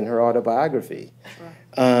things in her autobiography.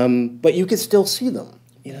 But you could still see them.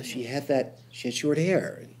 She had short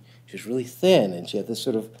hair, and she was really thin, and she had this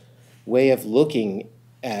sort of way of looking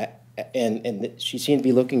at, and she seemed to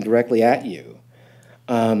be looking directly at you.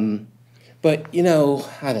 But,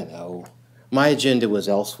 I don't know. My agenda was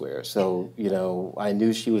elsewhere. So, I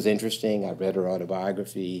knew she was interesting. I read her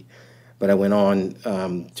autobiography. But I went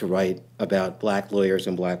on to write about black lawyers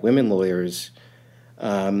and black women lawyers.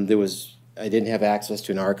 I didn't have access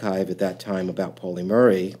to an archive at that time about Pauli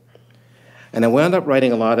Murray. And I wound up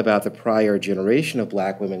writing a lot about the prior generation of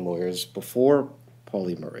black women lawyers before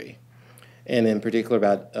Pauli Murray. And in particular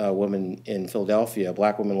about a woman in Philadelphia, a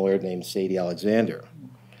black woman lawyer named Sadie Alexander.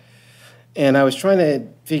 And I was trying to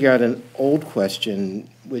figure out an old question,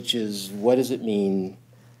 which is, what does it mean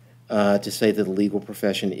to say that the legal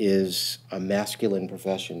profession is a masculine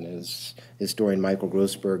profession, as historian Michael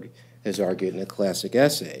Grossberg has argued in a classic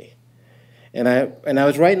essay? And I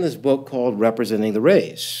was writing this book called Representing the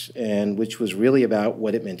Race, and which was really about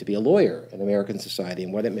what it meant to be a lawyer in American society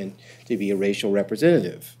and what it meant to be a racial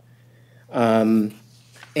representative.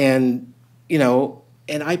 And, you know,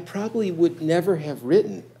 and I probably would never have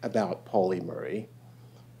written about Pauli Murray,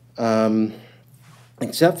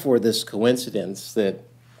 except for this coincidence that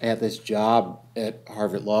I had this job at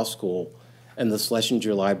Harvard Law School, and the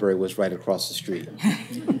Schlesinger Library was right across the street.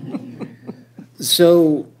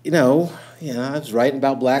 So, you know, I was writing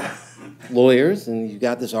about black lawyers, and you've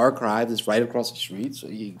got this archive that's right across the street, so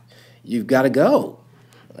you've got to go.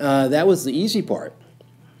 That was the easy part.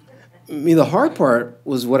 I mean, the hard part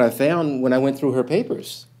was what I found when I went through her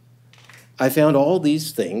papers. I found all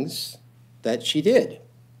these things that she did.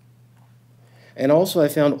 And also I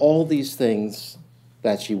found all these things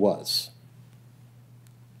that she was.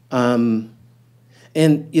 And,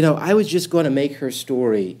 you know, I was just going to make her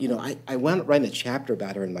story, you know, I wound up writing a chapter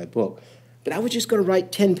about her in my book, but I was just going to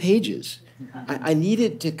write 10 pages. I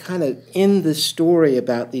needed to kind of end the story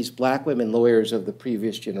about these black women lawyers of the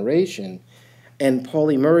previous generation, and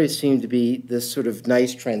Pauli Murray seemed to be this sort of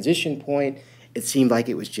nice transition point. It seemed like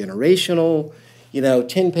it was generational. You know,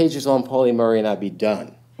 10 pages on Pauli Murray and I'd be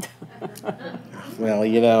done. Well,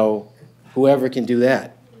 you know, whoever can do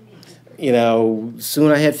that. You know,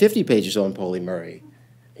 soon I had 50 pages on Pauli Murray.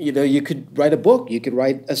 You know, you could write a book, you could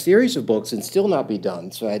write a series of books and still not be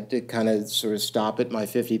done. So I had to kind of sort of stop at my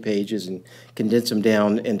 50 pages and condense them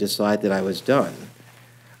down and decide that I was done.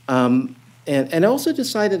 And I also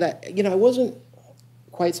decided that, you know, I wasn't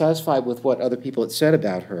quite satisfied with what other people had said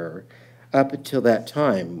about her up until that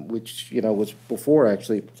time, which, you know, was before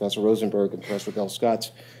actually Professor Rosenberg and Professor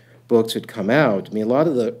Bell-Scott's books had come out. I mean, a lot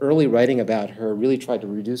of the early writing about her really tried to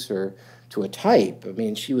reduce her to a type. I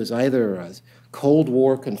mean, she was either a Cold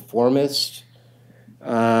War conformist.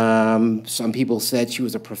 Some people said she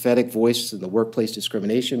was a prophetic voice in the workplace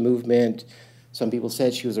discrimination movement. Some people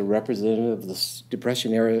said she was a representative of the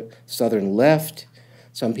Depression-era Southern left.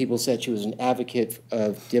 Some people said she was an advocate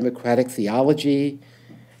of democratic theology,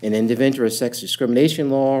 an inventor of sex discrimination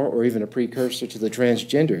law, or even a precursor to the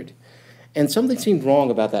transgendered. And something seemed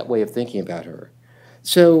wrong about that way of thinking about her.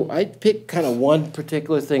 So I picked kind of one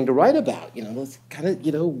particular thing to write about. You know, let's kind of,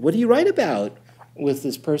 you know, what do you write about with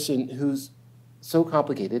this person who's so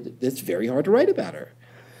complicated it's very hard to write about her?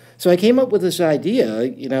 So I came up with this idea.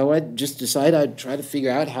 You know, I just decided I'd try to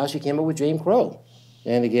figure out how she came up with Jane Crow.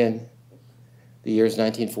 And again, the years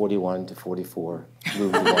 1941 to 44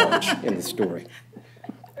 moved along in the story.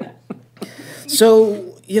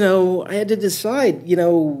 So, you know, I had to decide,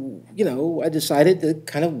 I decided that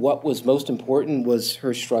kind of what was most important was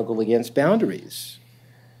her struggle against boundaries.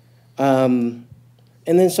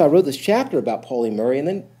 And then so I wrote this chapter about Pauli Murray,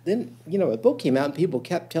 and then you know, a book came out and people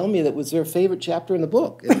kept telling me that was their favorite chapter in the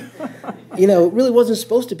book. And, you know, it really wasn't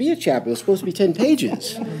supposed to be a chapter. It was supposed to be 10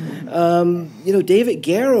 pages. You know, David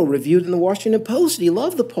Garrow reviewed in the Washington Post, and he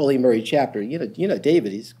loved the Pauli Murray chapter. You know,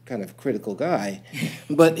 David, he's kind of a critical guy,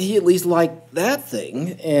 but he at least liked that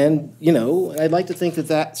thing. And, you know, I'd like to think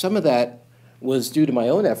that some of that was due to my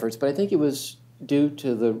own efforts, but I think it was due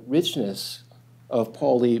to the richness of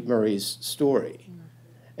Pauli Murray's story.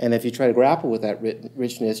 And if you try to grapple with that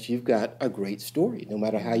richness, you've got a great story, no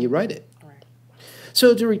matter how you write it. Right.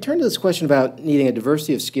 So to return to this question about needing a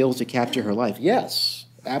diversity of skills to capture her life, yes,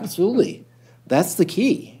 absolutely. That's the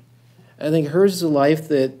key. I think hers is a life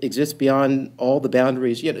that exists beyond all the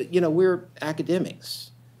boundaries. You know, we're academics.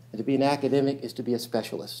 And to be an academic is to be a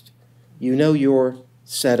specialist. You know your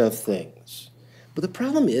set of things. But the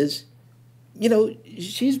problem is, you know,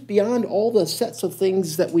 she's beyond all the sets of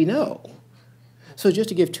things that we know. So just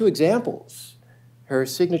to give two examples, her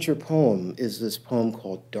signature poem is this poem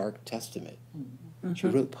called Dark Testament. Mm-hmm. She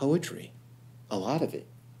wrote poetry, a lot of it,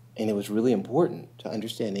 and it was really important to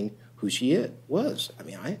understanding who she was. I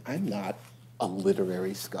mean, I'm not a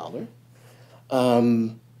literary scholar.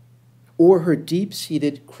 Or her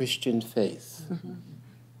deep-seated Christian faith. Mm-hmm.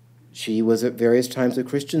 She was at various times a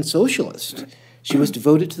Christian socialist. She was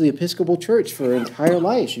devoted to the Episcopal Church for her entire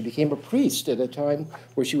life. She became a priest at a time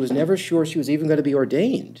where she was never sure she was even going to be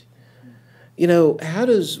ordained. You know, how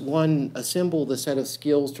does one assemble the set of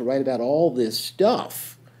skills to write about all this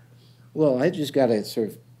stuff? Well, I just got to sort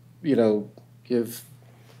of, you know, give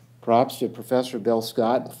props to Professor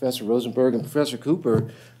Bell-Scott, Professor Rosenberg, and Professor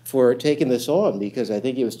Cooper for taking this on, because I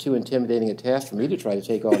think it was too intimidating a task for me to try to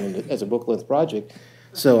take on as a book-length project.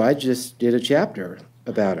 So I just did a chapter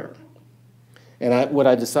about her. And what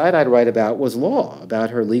I decided I'd write about was law, about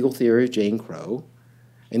her legal theory of Jane Crow.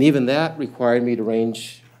 And even that required me to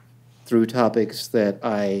range through topics that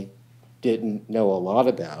I didn't know a lot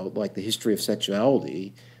about, like the history of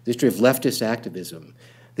sexuality, the history of leftist activism,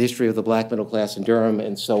 the history of the black middle class in Durham,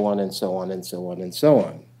 and so on and so on and so on and so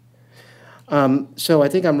So I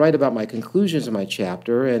think I'm right about my conclusions in my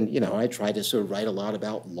chapter, and I tried to sort of write a lot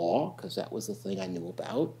about law because that was the thing I knew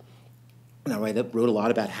about, and I wrote a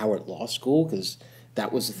lot about Howard Law School because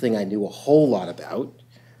that was the thing I knew a whole lot about,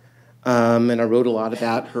 and I wrote a lot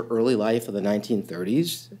about her early life of the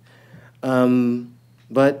 1930s,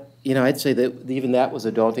 but I'd say that even that was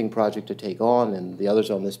a daunting project to take on, and the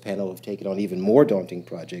others on this panel have taken on even more daunting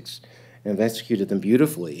projects and have executed them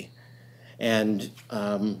beautifully, and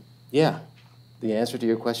yeah. The answer to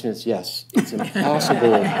your question is yes. It's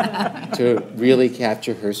impossible to really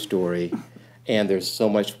capture her story, and there's so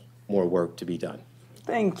much more work to be done.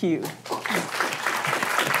 Thank you.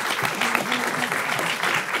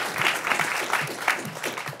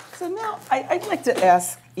 So now I'd like to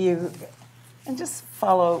ask you, and just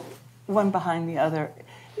follow one behind the other.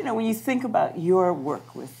 When you think about your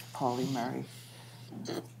work with Pauli Murray,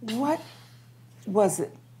 what was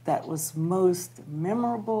it that was most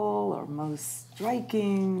memorable or most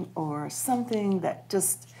striking or something that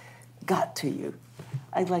just got to you?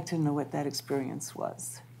 I'd like to know what that experience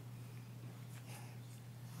was.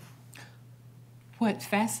 What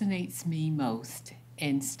fascinates me most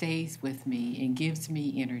and stays with me and gives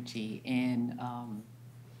me energy and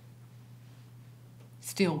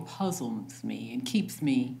still puzzles me and keeps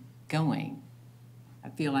me going. I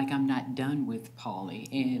feel like I'm not done with Pauli,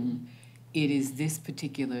 and it is this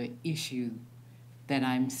particular issue that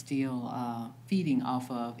I'm still feeding off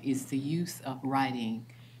of, is the use of writing,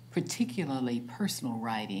 particularly personal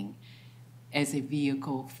writing, as a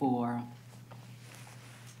vehicle for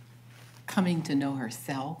coming to know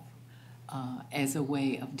herself, as a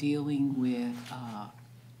way of dealing with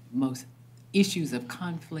most issues of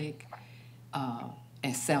conflict,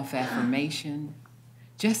 as self-affirmation,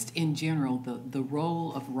 just in general, the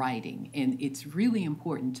role of writing. And it's really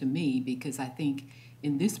important to me because I think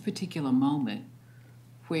in this particular moment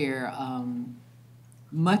where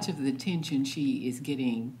much of the attention she is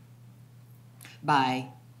getting by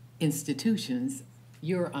institutions,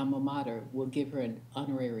 your alma mater will give her an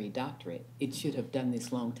honorary doctorate. It should have done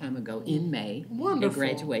this long time ago in May. Wonderful. At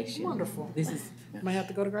graduation. Wonderful. This is Might have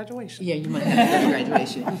to go to graduation. Yeah, you might have to go to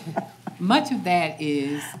graduation. Much of that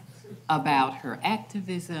is about her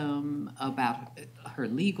activism, about her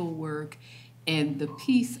legal work, and the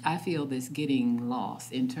piece I feel that's getting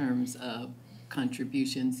lost in terms of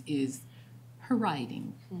contributions is her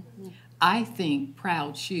writing. Mm-hmm. I think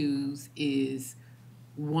Proud Shoes is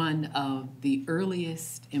one of the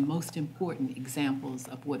earliest and most important examples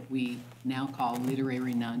of what we now call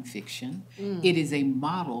literary nonfiction. It is a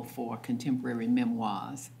model for contemporary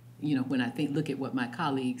memoirs. When I look at what my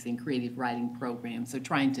colleagues in creative writing programs are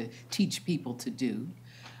trying to teach people to do.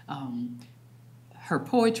 Her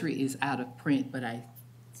poetry is out of print, but I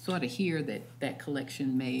sort of hear that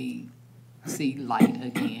collection may see light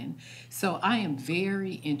again. So I am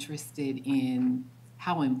very interested in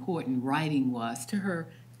how important writing was to her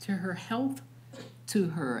health, to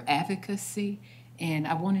her advocacy, and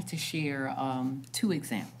I wanted to share 2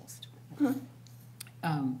 examples.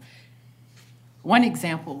 One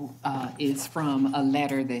example is from a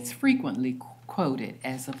letter that's frequently quoted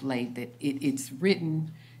as of late, that it's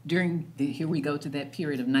written during, here we go to that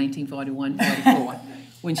period of 1941-44,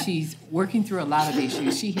 when she's working through a lot of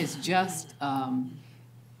issues. She has just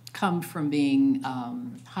come from being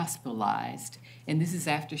hospitalized, and this is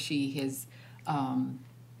after she has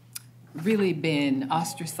really been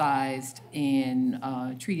ostracized and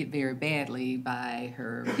treated very badly by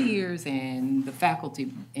her peers and the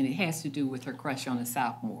faculty, and it has to do with her crush on a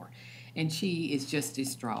sophomore. And she is just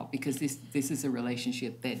distraught because this is a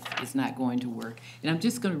relationship that is not going to work. And I'm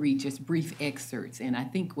just going to read just brief excerpts, and I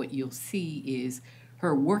think what you'll see is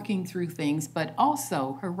her working through things, but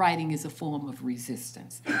also her writing is a form of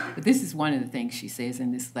resistance. But this is one of the things she says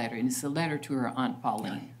in this letter, and it's a letter to her Aunt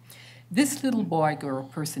Pauline. This little boy-girl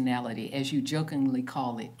personality, as you jokingly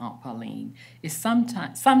call it, Aunt Pauline, is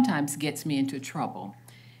sometimes gets me into trouble,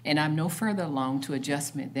 and I'm no further along to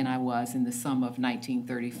adjustment than I was in the summer of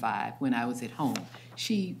 1935 when I was at home.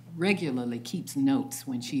 She regularly keeps notes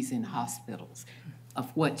when she's in hospitals of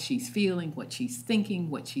what she's feeling, what she's thinking,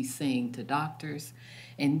 what she's saying to doctors.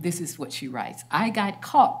 And this is what she writes. I got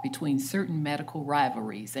caught between certain medical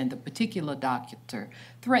rivalries, and the particular doctor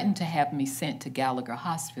threatened to have me sent to Gallagher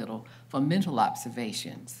Hospital for mental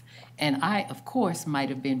observations. And I, of course, might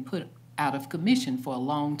have been put out of commission for a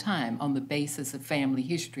long time on the basis of family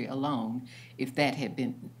history alone, if that had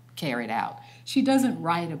been carried out. She doesn't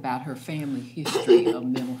write about her family history of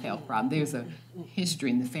mental health problems. There's a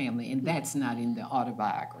history in the family, and that's not in the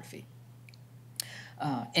autobiography.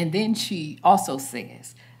 And then she also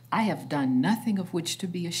says, I have done nothing of which to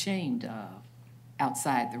be ashamed of.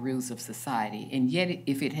 outside the rules of society. And yet,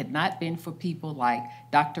 if it had not been for people like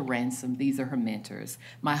Dr. Ransom, these are her mentors,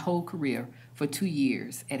 my whole career for 2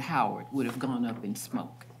 years at Howard would have gone up in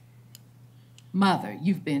smoke. Mother,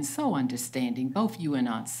 you've been so understanding, both you and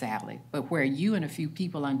Aunt Sally, but where you and a few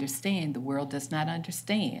people understand, the world does not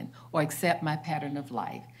understand or accept my pattern of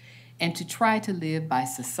life. And to try to live by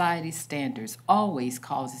society's standards always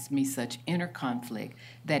causes me such inner conflict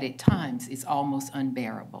that at times it's almost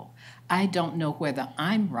unbearable. I don't know whether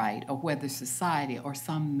I'm right or whether society or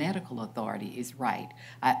some medical authority is right.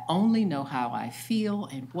 I only know how I feel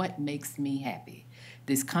and what makes me happy.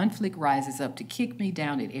 This conflict rises up to kick me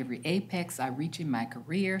down at every apex I reach in my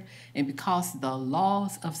career, and because the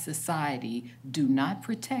laws of society do not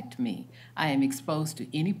protect me, I am exposed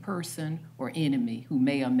to any person or enemy who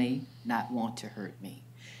may or may not want to hurt me.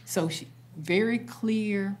 So she, very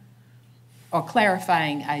clear or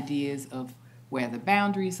clarifying ideas of where the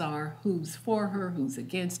boundaries are, who's for her, who's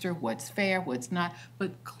against her, what's fair, what's not,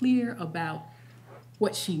 but clear about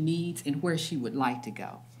what she needs and where she would like to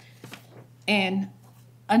go. And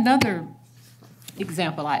another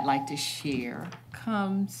example I'd like to share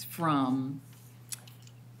comes from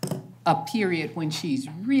a period when she's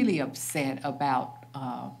really upset about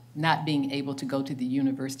not being able to go to the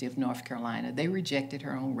University of North Carolina. They rejected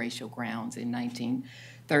her on racial grounds in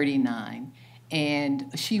 1939,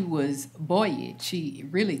 and she was buoyed. She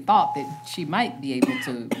really thought that she might be able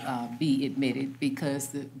to be admitted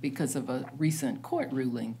because of a recent court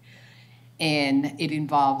ruling. And it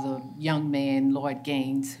involved a young man, Lord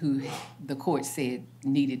Gaines, who the court said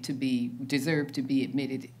deserved to be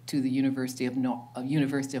admitted to the University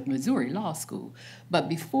of Missouri Law School. But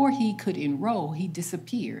before he could enroll, he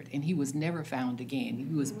disappeared, and he was never found again.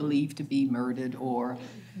 He was believed to be murdered,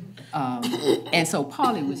 and so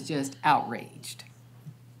Pauli was just outraged.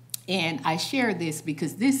 And I share this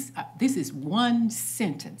because this is one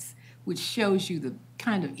sentence which shows you the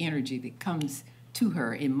kind of energy that comes to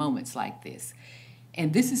her in moments like this.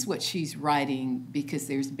 And this is what she's writing because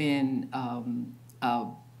there's been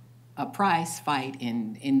a prize fight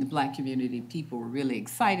in the Black community. People were really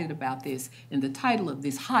excited about this. And the title of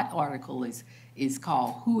this hot article is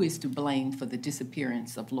called "Who is to Blame for the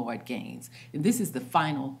Disappearance of Lord Gaines?" And this is the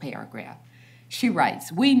final paragraph. She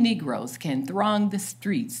writes, "We Negroes can throng the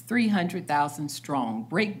streets 300,000 strong,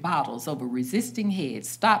 break bottles over resisting heads,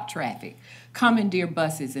 stop traffic, commandeer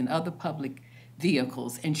buses and other public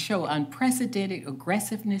vehicles, and show unprecedented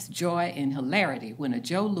aggressiveness, joy, and hilarity when a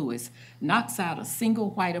Joe Louis knocks out a single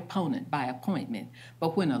white opponent by appointment.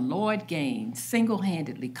 But when a Lord Gaines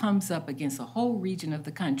single-handedly comes up against a whole region of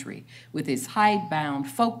the country with its hidebound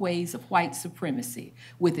folkways of white supremacy,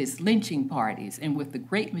 with its lynching parties, and with the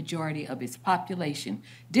great majority of its population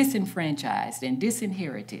disenfranchised and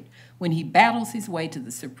disinherited, when he battles his way to the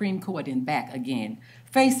Supreme Court and back again,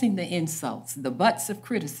 facing the insults, the butts of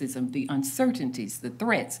criticism, the uncertainties, the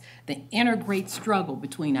threats, the inner great struggle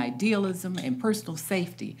between idealism and personal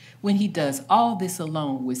safety, when he does all this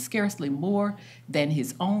alone with scarcely more than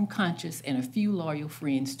his own conscience and a few loyal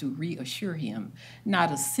friends to reassure him,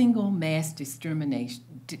 not a single mass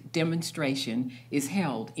demonstration is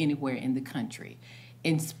held anywhere in the country.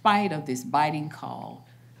 In spite of this biting call,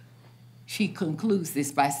 she concludes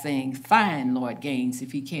this by saying, "Find Lord Gaines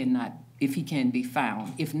if he can be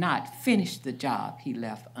found. If not, finish the job he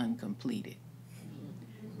left uncompleted."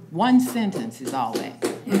 One sentence is all that.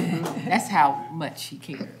 That's how much she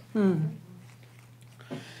cared.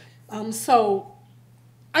 So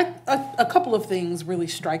a couple of things really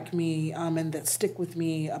strike me and that stick with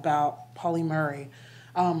me about Pauli Murray.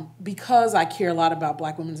 Because I care a lot about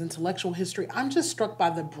Black women's intellectual history, I'm just struck by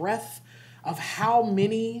the breadth of how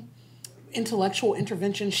many intellectual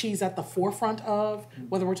interventions she's at the forefront of,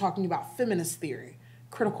 whether we're talking about feminist theory,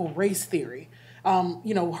 critical race theory.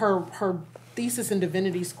 Her thesis in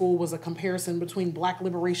divinity school was a comparison between Black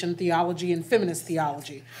liberation theology and feminist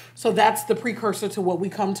theology. So that's the precursor to what we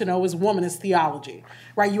come to know as womanist theology,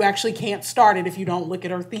 right? You actually can't start it if you don't look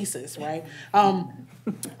at her thesis, right?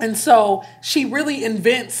 And so she really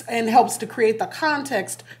invents and helps to create the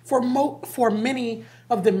context for many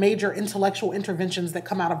of the major intellectual interventions that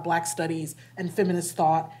come out of Black studies and feminist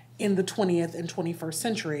thought in the 20th and 21st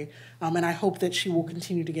century. And I hope that she will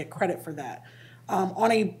continue to get credit for that.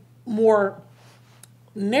 On a more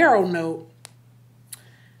narrow note,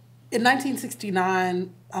 in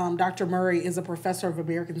 1969, Dr. Murray is a professor of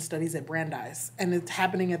American Studies at Brandeis, and it's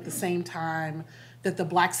happening at the same time that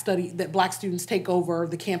black students take over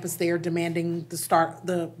the campus there, demanding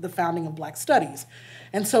the founding of Black Studies.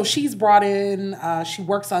 And so she's brought in, she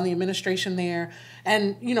works on the administration there,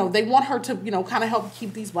 and, they want her to, kind of help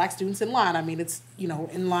keep these Black students in line. I mean, it's,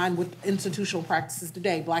 in line with institutional practices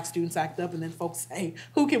today. Black students act up, and then folks say,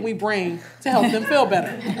 who can we bring to help them feel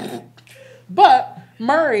better? But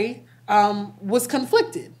Murray was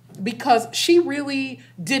conflicted, because she really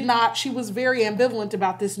she was very ambivalent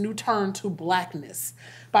about this new turn to Blackness.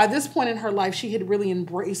 By this point in her life, she had really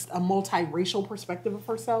embraced a multiracial perspective of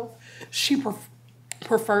herself. She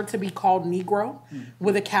preferred to be called Negro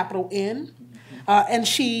with a capital N. And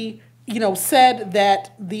she, said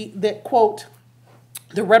that quote,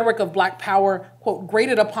 the rhetoric of Black power, quote,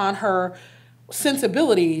 grated upon her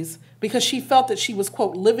sensibilities because she felt that she was,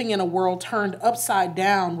 quote, living in a world turned upside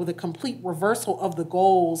down with a complete reversal of the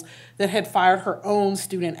goals that had fired her own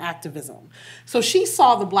student activism. So she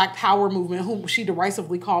saw the Black Power movement, whom she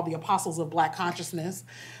derisively called the apostles of Black consciousness,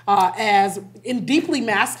 as deeply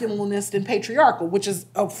masculinist and patriarchal, which is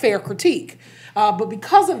a fair critique. But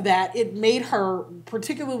because of that, it made her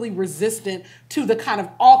particularly resistant to the kind of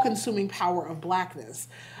all-consuming power of Blackness.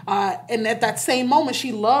 And at that same moment,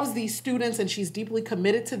 she loves these students and she's deeply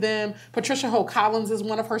committed to them. Patricia Hill Collins is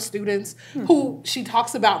one of her students who she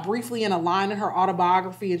talks about briefly in a line in her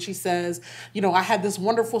autobiography. And she says, I had this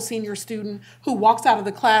wonderful senior student who walks out of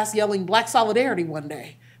the class yelling Black solidarity one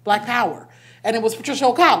day, Black power. And it was Patricia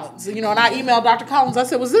Hill Collins, and I emailed Dr. Collins. I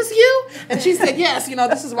said, "Was this you?" And she said, "Yes.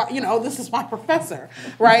 This is my professor,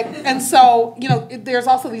 right?" And so, there's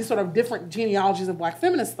also these sort of different genealogies of Black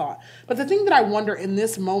feminist thought. But the thing that I wonder in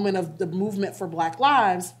this moment of the movement for Black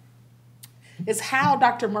lives is how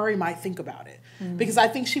Dr. Murray might think about it, because I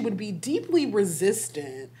think she would be deeply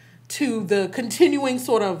resistant to the continuing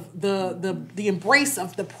sort of the embrace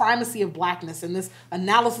of the primacy of Blackness and this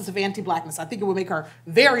analysis of anti-Blackness. I think it would make her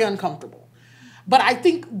very uncomfortable. But I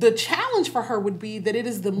think the challenge for her would be that it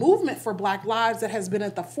is the movement for Black lives that has been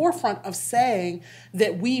at the forefront of saying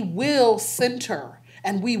that we will center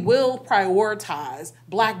and we will prioritize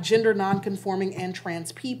Black gender nonconforming and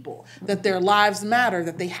trans people, that their lives matter,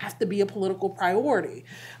 that they have to be a political priority.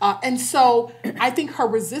 And so I think her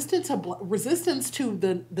resistance to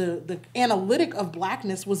the analytic of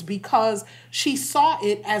Blackness was because she saw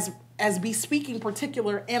it as bespeaking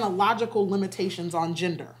particular analogical limitations on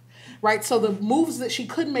gender. Right, so the moves that she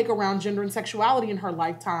could make around gender and sexuality in her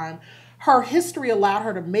lifetime, her history allowed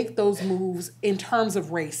her to make those moves in terms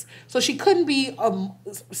of race. So she couldn't be a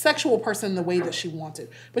sexual person in the way that she wanted,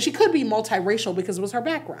 but she could be multiracial because it was her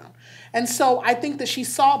background. And so I think that she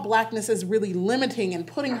saw Blackness as really limiting and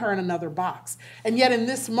putting her in another box. And yet in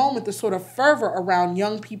this moment, the sort of fervor around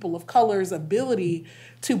young people of color's ability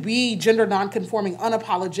to be gender nonconforming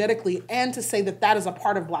unapologetically and to say that that is a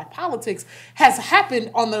part of Black politics has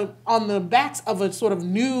happened on the backs of a sort of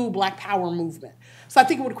new Black power movement. So I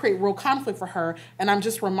think it would create real conflict for her. And I'm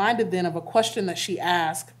just reminded then of a question that she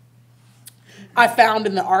asked. I found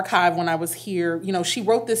in the archive when I was here, she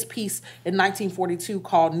wrote this piece in 1942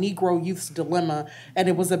 called Negro Youth's Dilemma, and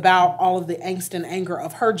it was about all of the angst and anger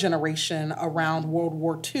of her generation around World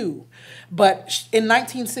War II. But in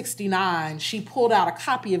 1969, she pulled out a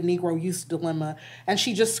copy of Negro Youth's Dilemma, and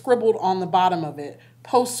she just scribbled on the bottom of it,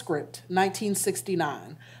 postscript,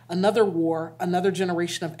 1969, another war, another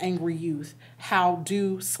generation of angry youth, how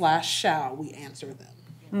do/shall we answer them?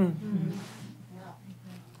 Mm-hmm.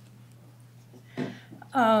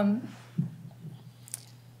 I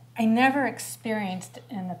never experienced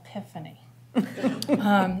an epiphany.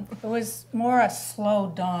 It was more a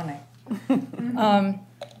slow dawning.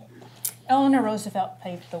 Eleanor Roosevelt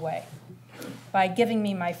paved the way by giving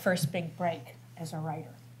me my first big break as a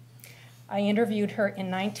writer. I interviewed her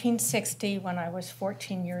in 1960 when I was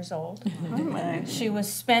 14 years old. She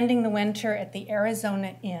was spending the winter at the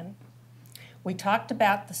Arizona Inn. We talked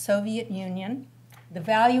about the Soviet Union, the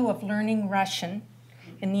value of learning Russian,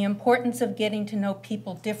 and the importance of getting to know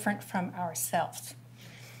people different from ourselves.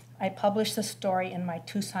 I published the story in my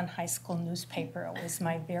Tucson High School newspaper. It was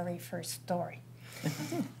my very first story.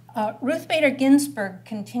 Ruth Bader Ginsburg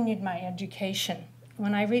continued my education.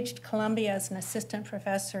 When I reached Columbia as an assistant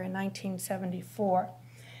professor in 1974,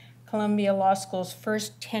 Columbia Law School's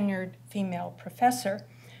first tenured female professor,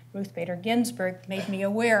 Ruth Bader Ginsburg, made me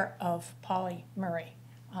aware of Pauli Murray,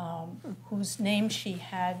 whose name she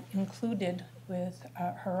had included with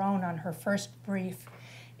her own on her first brief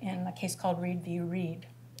in a case called Reed v. Reed,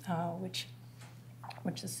 which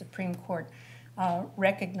the Supreme Court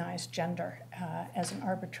recognized gender as an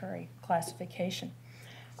arbitrary classification.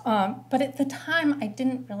 But at the time, I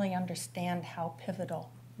didn't really understand how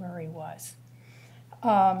pivotal Murray was.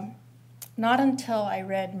 not until I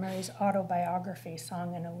read Murray's autobiography,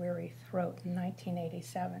 Song in a Weary Throat, in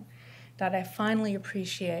 1987, that I finally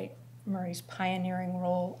appreciate Murray's pioneering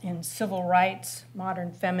role in civil rights,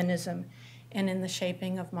 modern feminism, and in the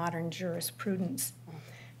shaping of modern jurisprudence.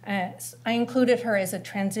 I included her as a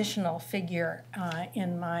transitional figure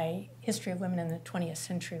in my History of Women in the 20th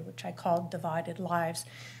Century, which I called Divided Lives.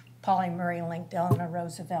 Pauli Murray linked Eleanor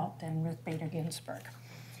Roosevelt and Ruth Bader Ginsburg.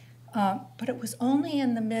 But it was only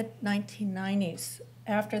in the mid-1990s,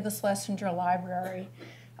 after the Schlesinger Library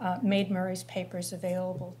made Murray's papers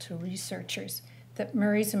available to researchers, that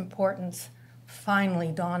Murray's importance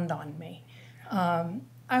finally dawned on me.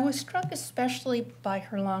 I was struck especially by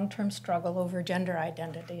her long-term struggle over gender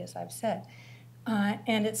identity, as I've said,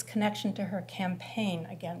 and its connection to her campaign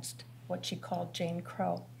against what she called Jane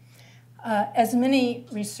Crow. As many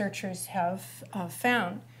researchers have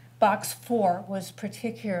found, Box 4 was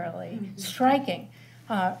particularly striking.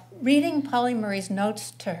 Reading Pauli Murray's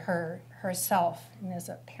notes to herself, and as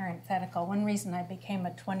a parenthetical, one reason I became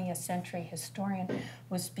a 20th century historian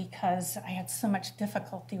was because I had so much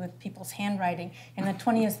difficulty with people's handwriting. In the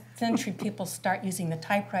 20th century, people start using the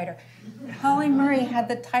typewriter. Pauli Murray had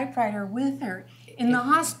the typewriter with her in the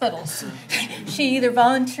hospitals. She either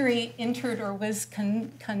voluntarily entered or was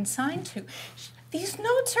consigned to. These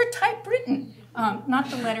notes are typewritten,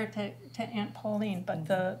 not the letter to Aunt Pauline, but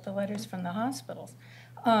the letters from the hospitals.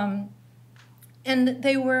 And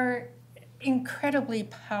they were incredibly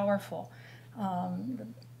powerful.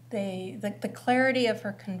 The clarity of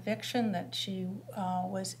her conviction that she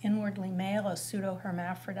was inwardly male, a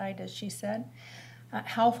pseudo-hermaphrodite, as she said,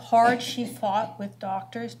 how hard she fought with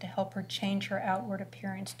doctors to help her change her outward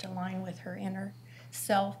appearance to line with her inner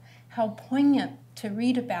self, how poignant to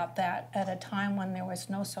read about that at a time when there was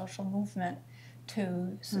no social movement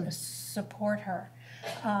to support her.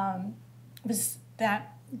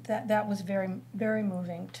 That was very, very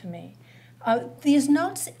moving to me. These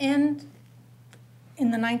notes end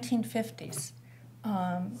in the 1950s.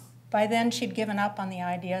 By then, she'd given up on the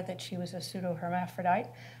idea that she was a pseudo-hermaphrodite,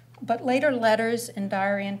 but later letters and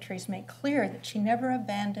diary entries make clear that she never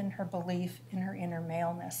abandoned her belief in her inner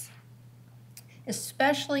maleness.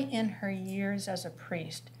 Especially in her years as a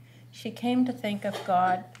priest, she came to think of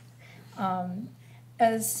God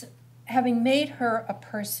as having made her a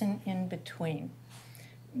person in between,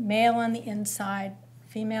 male on the inside,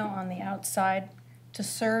 female on the outside, to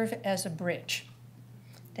serve as a bridge,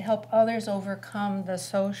 to help others overcome the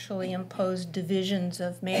socially imposed divisions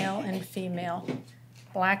of male and female,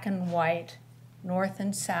 black and white, north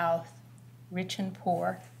and south, rich and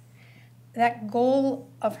poor. That goal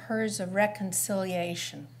of hers of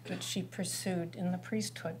reconciliation, which she pursued in the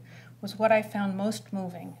priesthood, was what I found most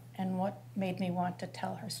moving and what made me want to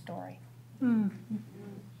tell her story.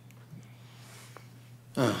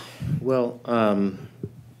 Well,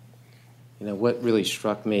 what really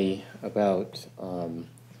struck me about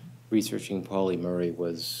researching Pauli Murray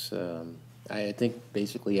was, I think,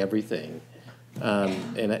 basically everything.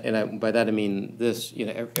 And by that I mean this,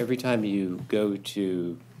 every time you go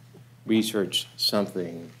to research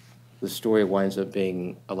something, the story winds up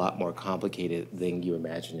being a lot more complicated than you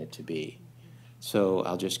imagine it to be. So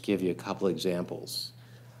I'll just give you a couple examples.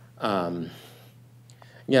 I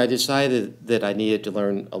decided that I needed to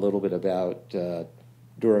learn a little bit about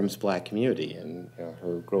Durham's black community and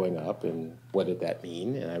her growing up and what did that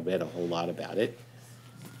mean, and I read a whole lot about it.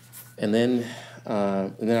 And then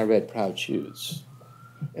I read Proud Shoes.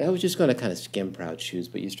 And I was just going to kind of skim Proud Shoes,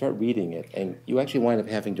 but you start reading it, and you actually wind up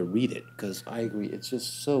having to read it, because I agree, it's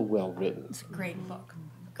just so well written. It's a great book.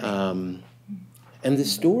 And the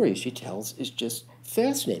story she tells is just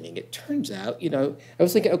fascinating. It turns out, I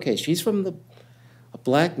was thinking, okay, she's from a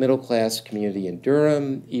black middle-class community in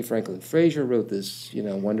Durham. E. Franklin Frazier wrote this,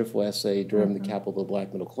 wonderful essay, Durham, the Capital of the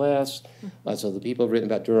Black Middle Class. Lots of other people have written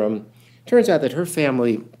about Durham. Turns out that her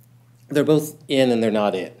family, they're both in and they're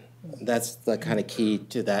not in. That's the kind of key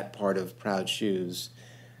to that part of Proud Shoes.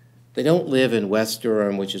 They don't live in West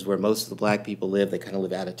Durham, which is where most of the black people live. They kind of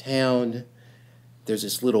live out of town. There's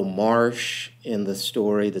this little marsh in the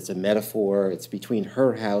story that's a metaphor. It's between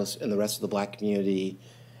her house and the rest of the black community.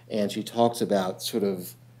 And she talks about sort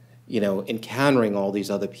of, encountering all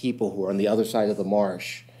these other people who are on the other side of the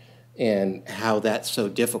marsh and how that's so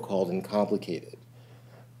difficult and complicated.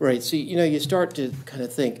 Right, so, you start to kind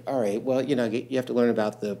of think, all right, well, you have to learn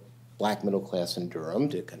about the black middle class in Durham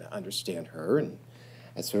to kind of understand her, and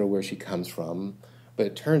that's sort of where she comes from. But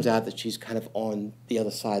it turns out that she's kind of on the other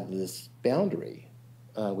side of this boundary,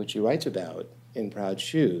 which she writes about in Proud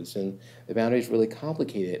Shoes. And the boundary is really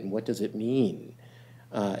complicated, and what does it mean?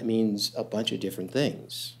 It means a bunch of different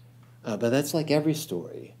things. But that's like every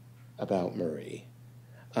story. about Murray.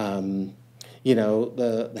 You know,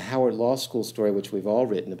 the Howard Law School story, which we've all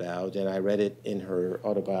written about, and I read it in her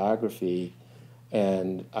autobiography,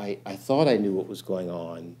 and I thought I knew what was going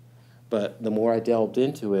on, but the more I delved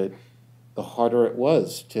into it, the harder it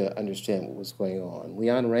was to understand what was going on.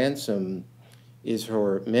 Leon Ransom is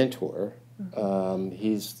her mentor.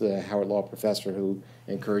 He's the Howard Law professor who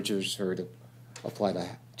encourages her to apply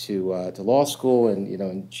to law school, and you know,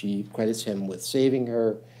 and she credits him with saving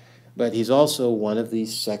her. But he's also one of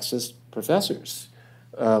these sexist professors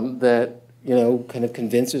that, you know, kind of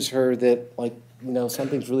convinces her that, like, you know,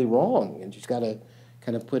 something's really wrong and she's got to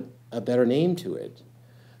kind of put a better name to it.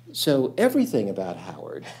 So everything about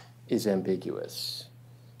Howard is ambiguous.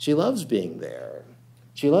 She loves being there.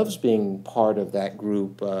 She loves being part of that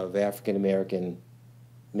group of African-American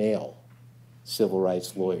male civil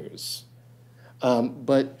rights lawyers.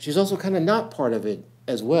 But she's also kind of not part of it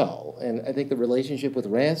as well. And I think the relationship with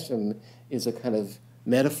Ransom is a kind of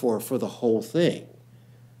metaphor for the whole thing.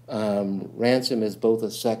 Ransom is both a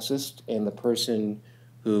sexist and the person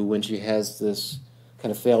who, when she has this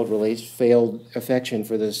kind of failed affection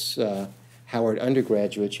for this Howard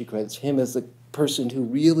undergraduate, she credits him as the person who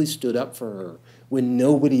really stood up for her when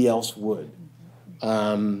nobody else would.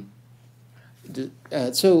 So,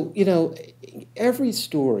 you know, every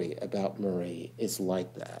story about Murray is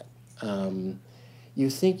like that. You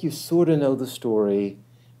think you sort of know the story,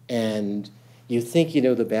 and you think you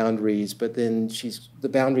know the boundaries, but then the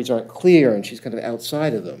boundaries aren't clear, and she's kind of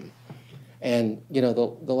outside of them. And, you know,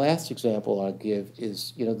 the last example I'll give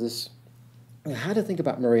is, you know, this, how to think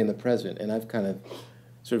about Murray in the present. And I've kind of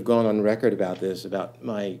sort of gone on record about this, about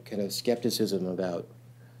my kind of skepticism about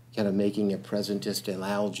kind of making a presentist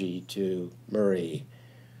analogy to Murray.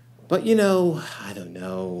 But, you know, I don't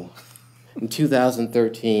know. In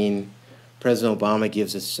 2013, President Obama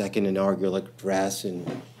gives his second inaugural address,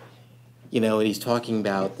 and, you know, and he's talking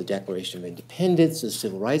about the Declaration of Independence, the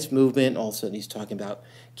Civil Rights Movement. All of a sudden he's talking about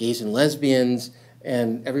gays and lesbians,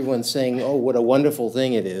 and everyone's saying, oh, what a wonderful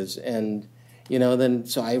thing it is. And, you know, then,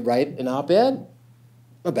 so I write an op-ed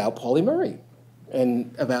about Pauli Murray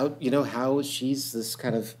and about, you know, how she's this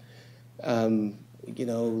kind of, you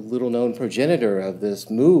know, little-known progenitor of this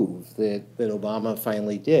move that Obama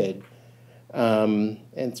finally did. And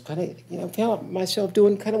it's kind of, you know, I found myself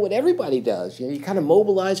doing kind of what everybody does. You know, you kind of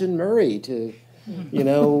mobilizing Murray to, you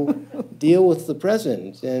know, deal with the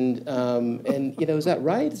present. And you know, is that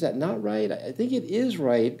right? Is that not right? I think it is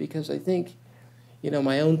right, because I think, you know,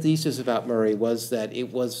 my own thesis about Murray was that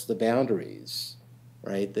it was the boundaries,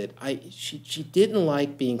 right? That she didn't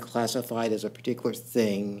like being classified as a particular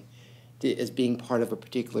thing, as being part of a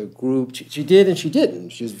particular group. She did and she didn't.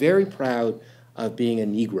 She was very proud of being a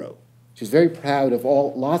Negro. She was very proud of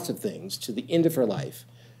lots of things to the end of her life.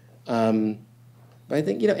 But I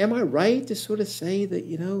think, you know, am I right to sort of say that,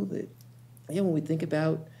 you know, that, you know, when we think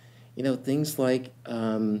about, you know, things like,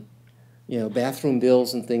 you know, bathroom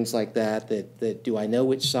bills and things like that, that do I know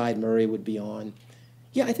which side Murray would be on?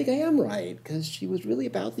 Yeah, I think I am right, because she was really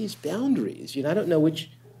about these boundaries. You know, I don't know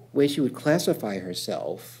which way she would classify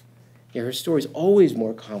herself. You know, her story's always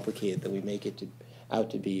more complicated than we make it out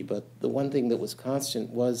to be, but the one thing that was constant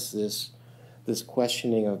was this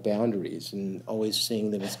questioning of boundaries, and always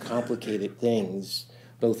seeing them as complicated things,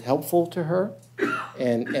 both helpful to her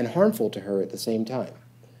and harmful to her at the same time.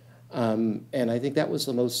 And I think that was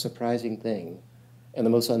the most surprising thing and the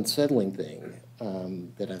most unsettling thing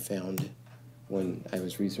that I found when I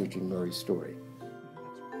was researching Murray's story.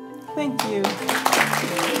 Thank you.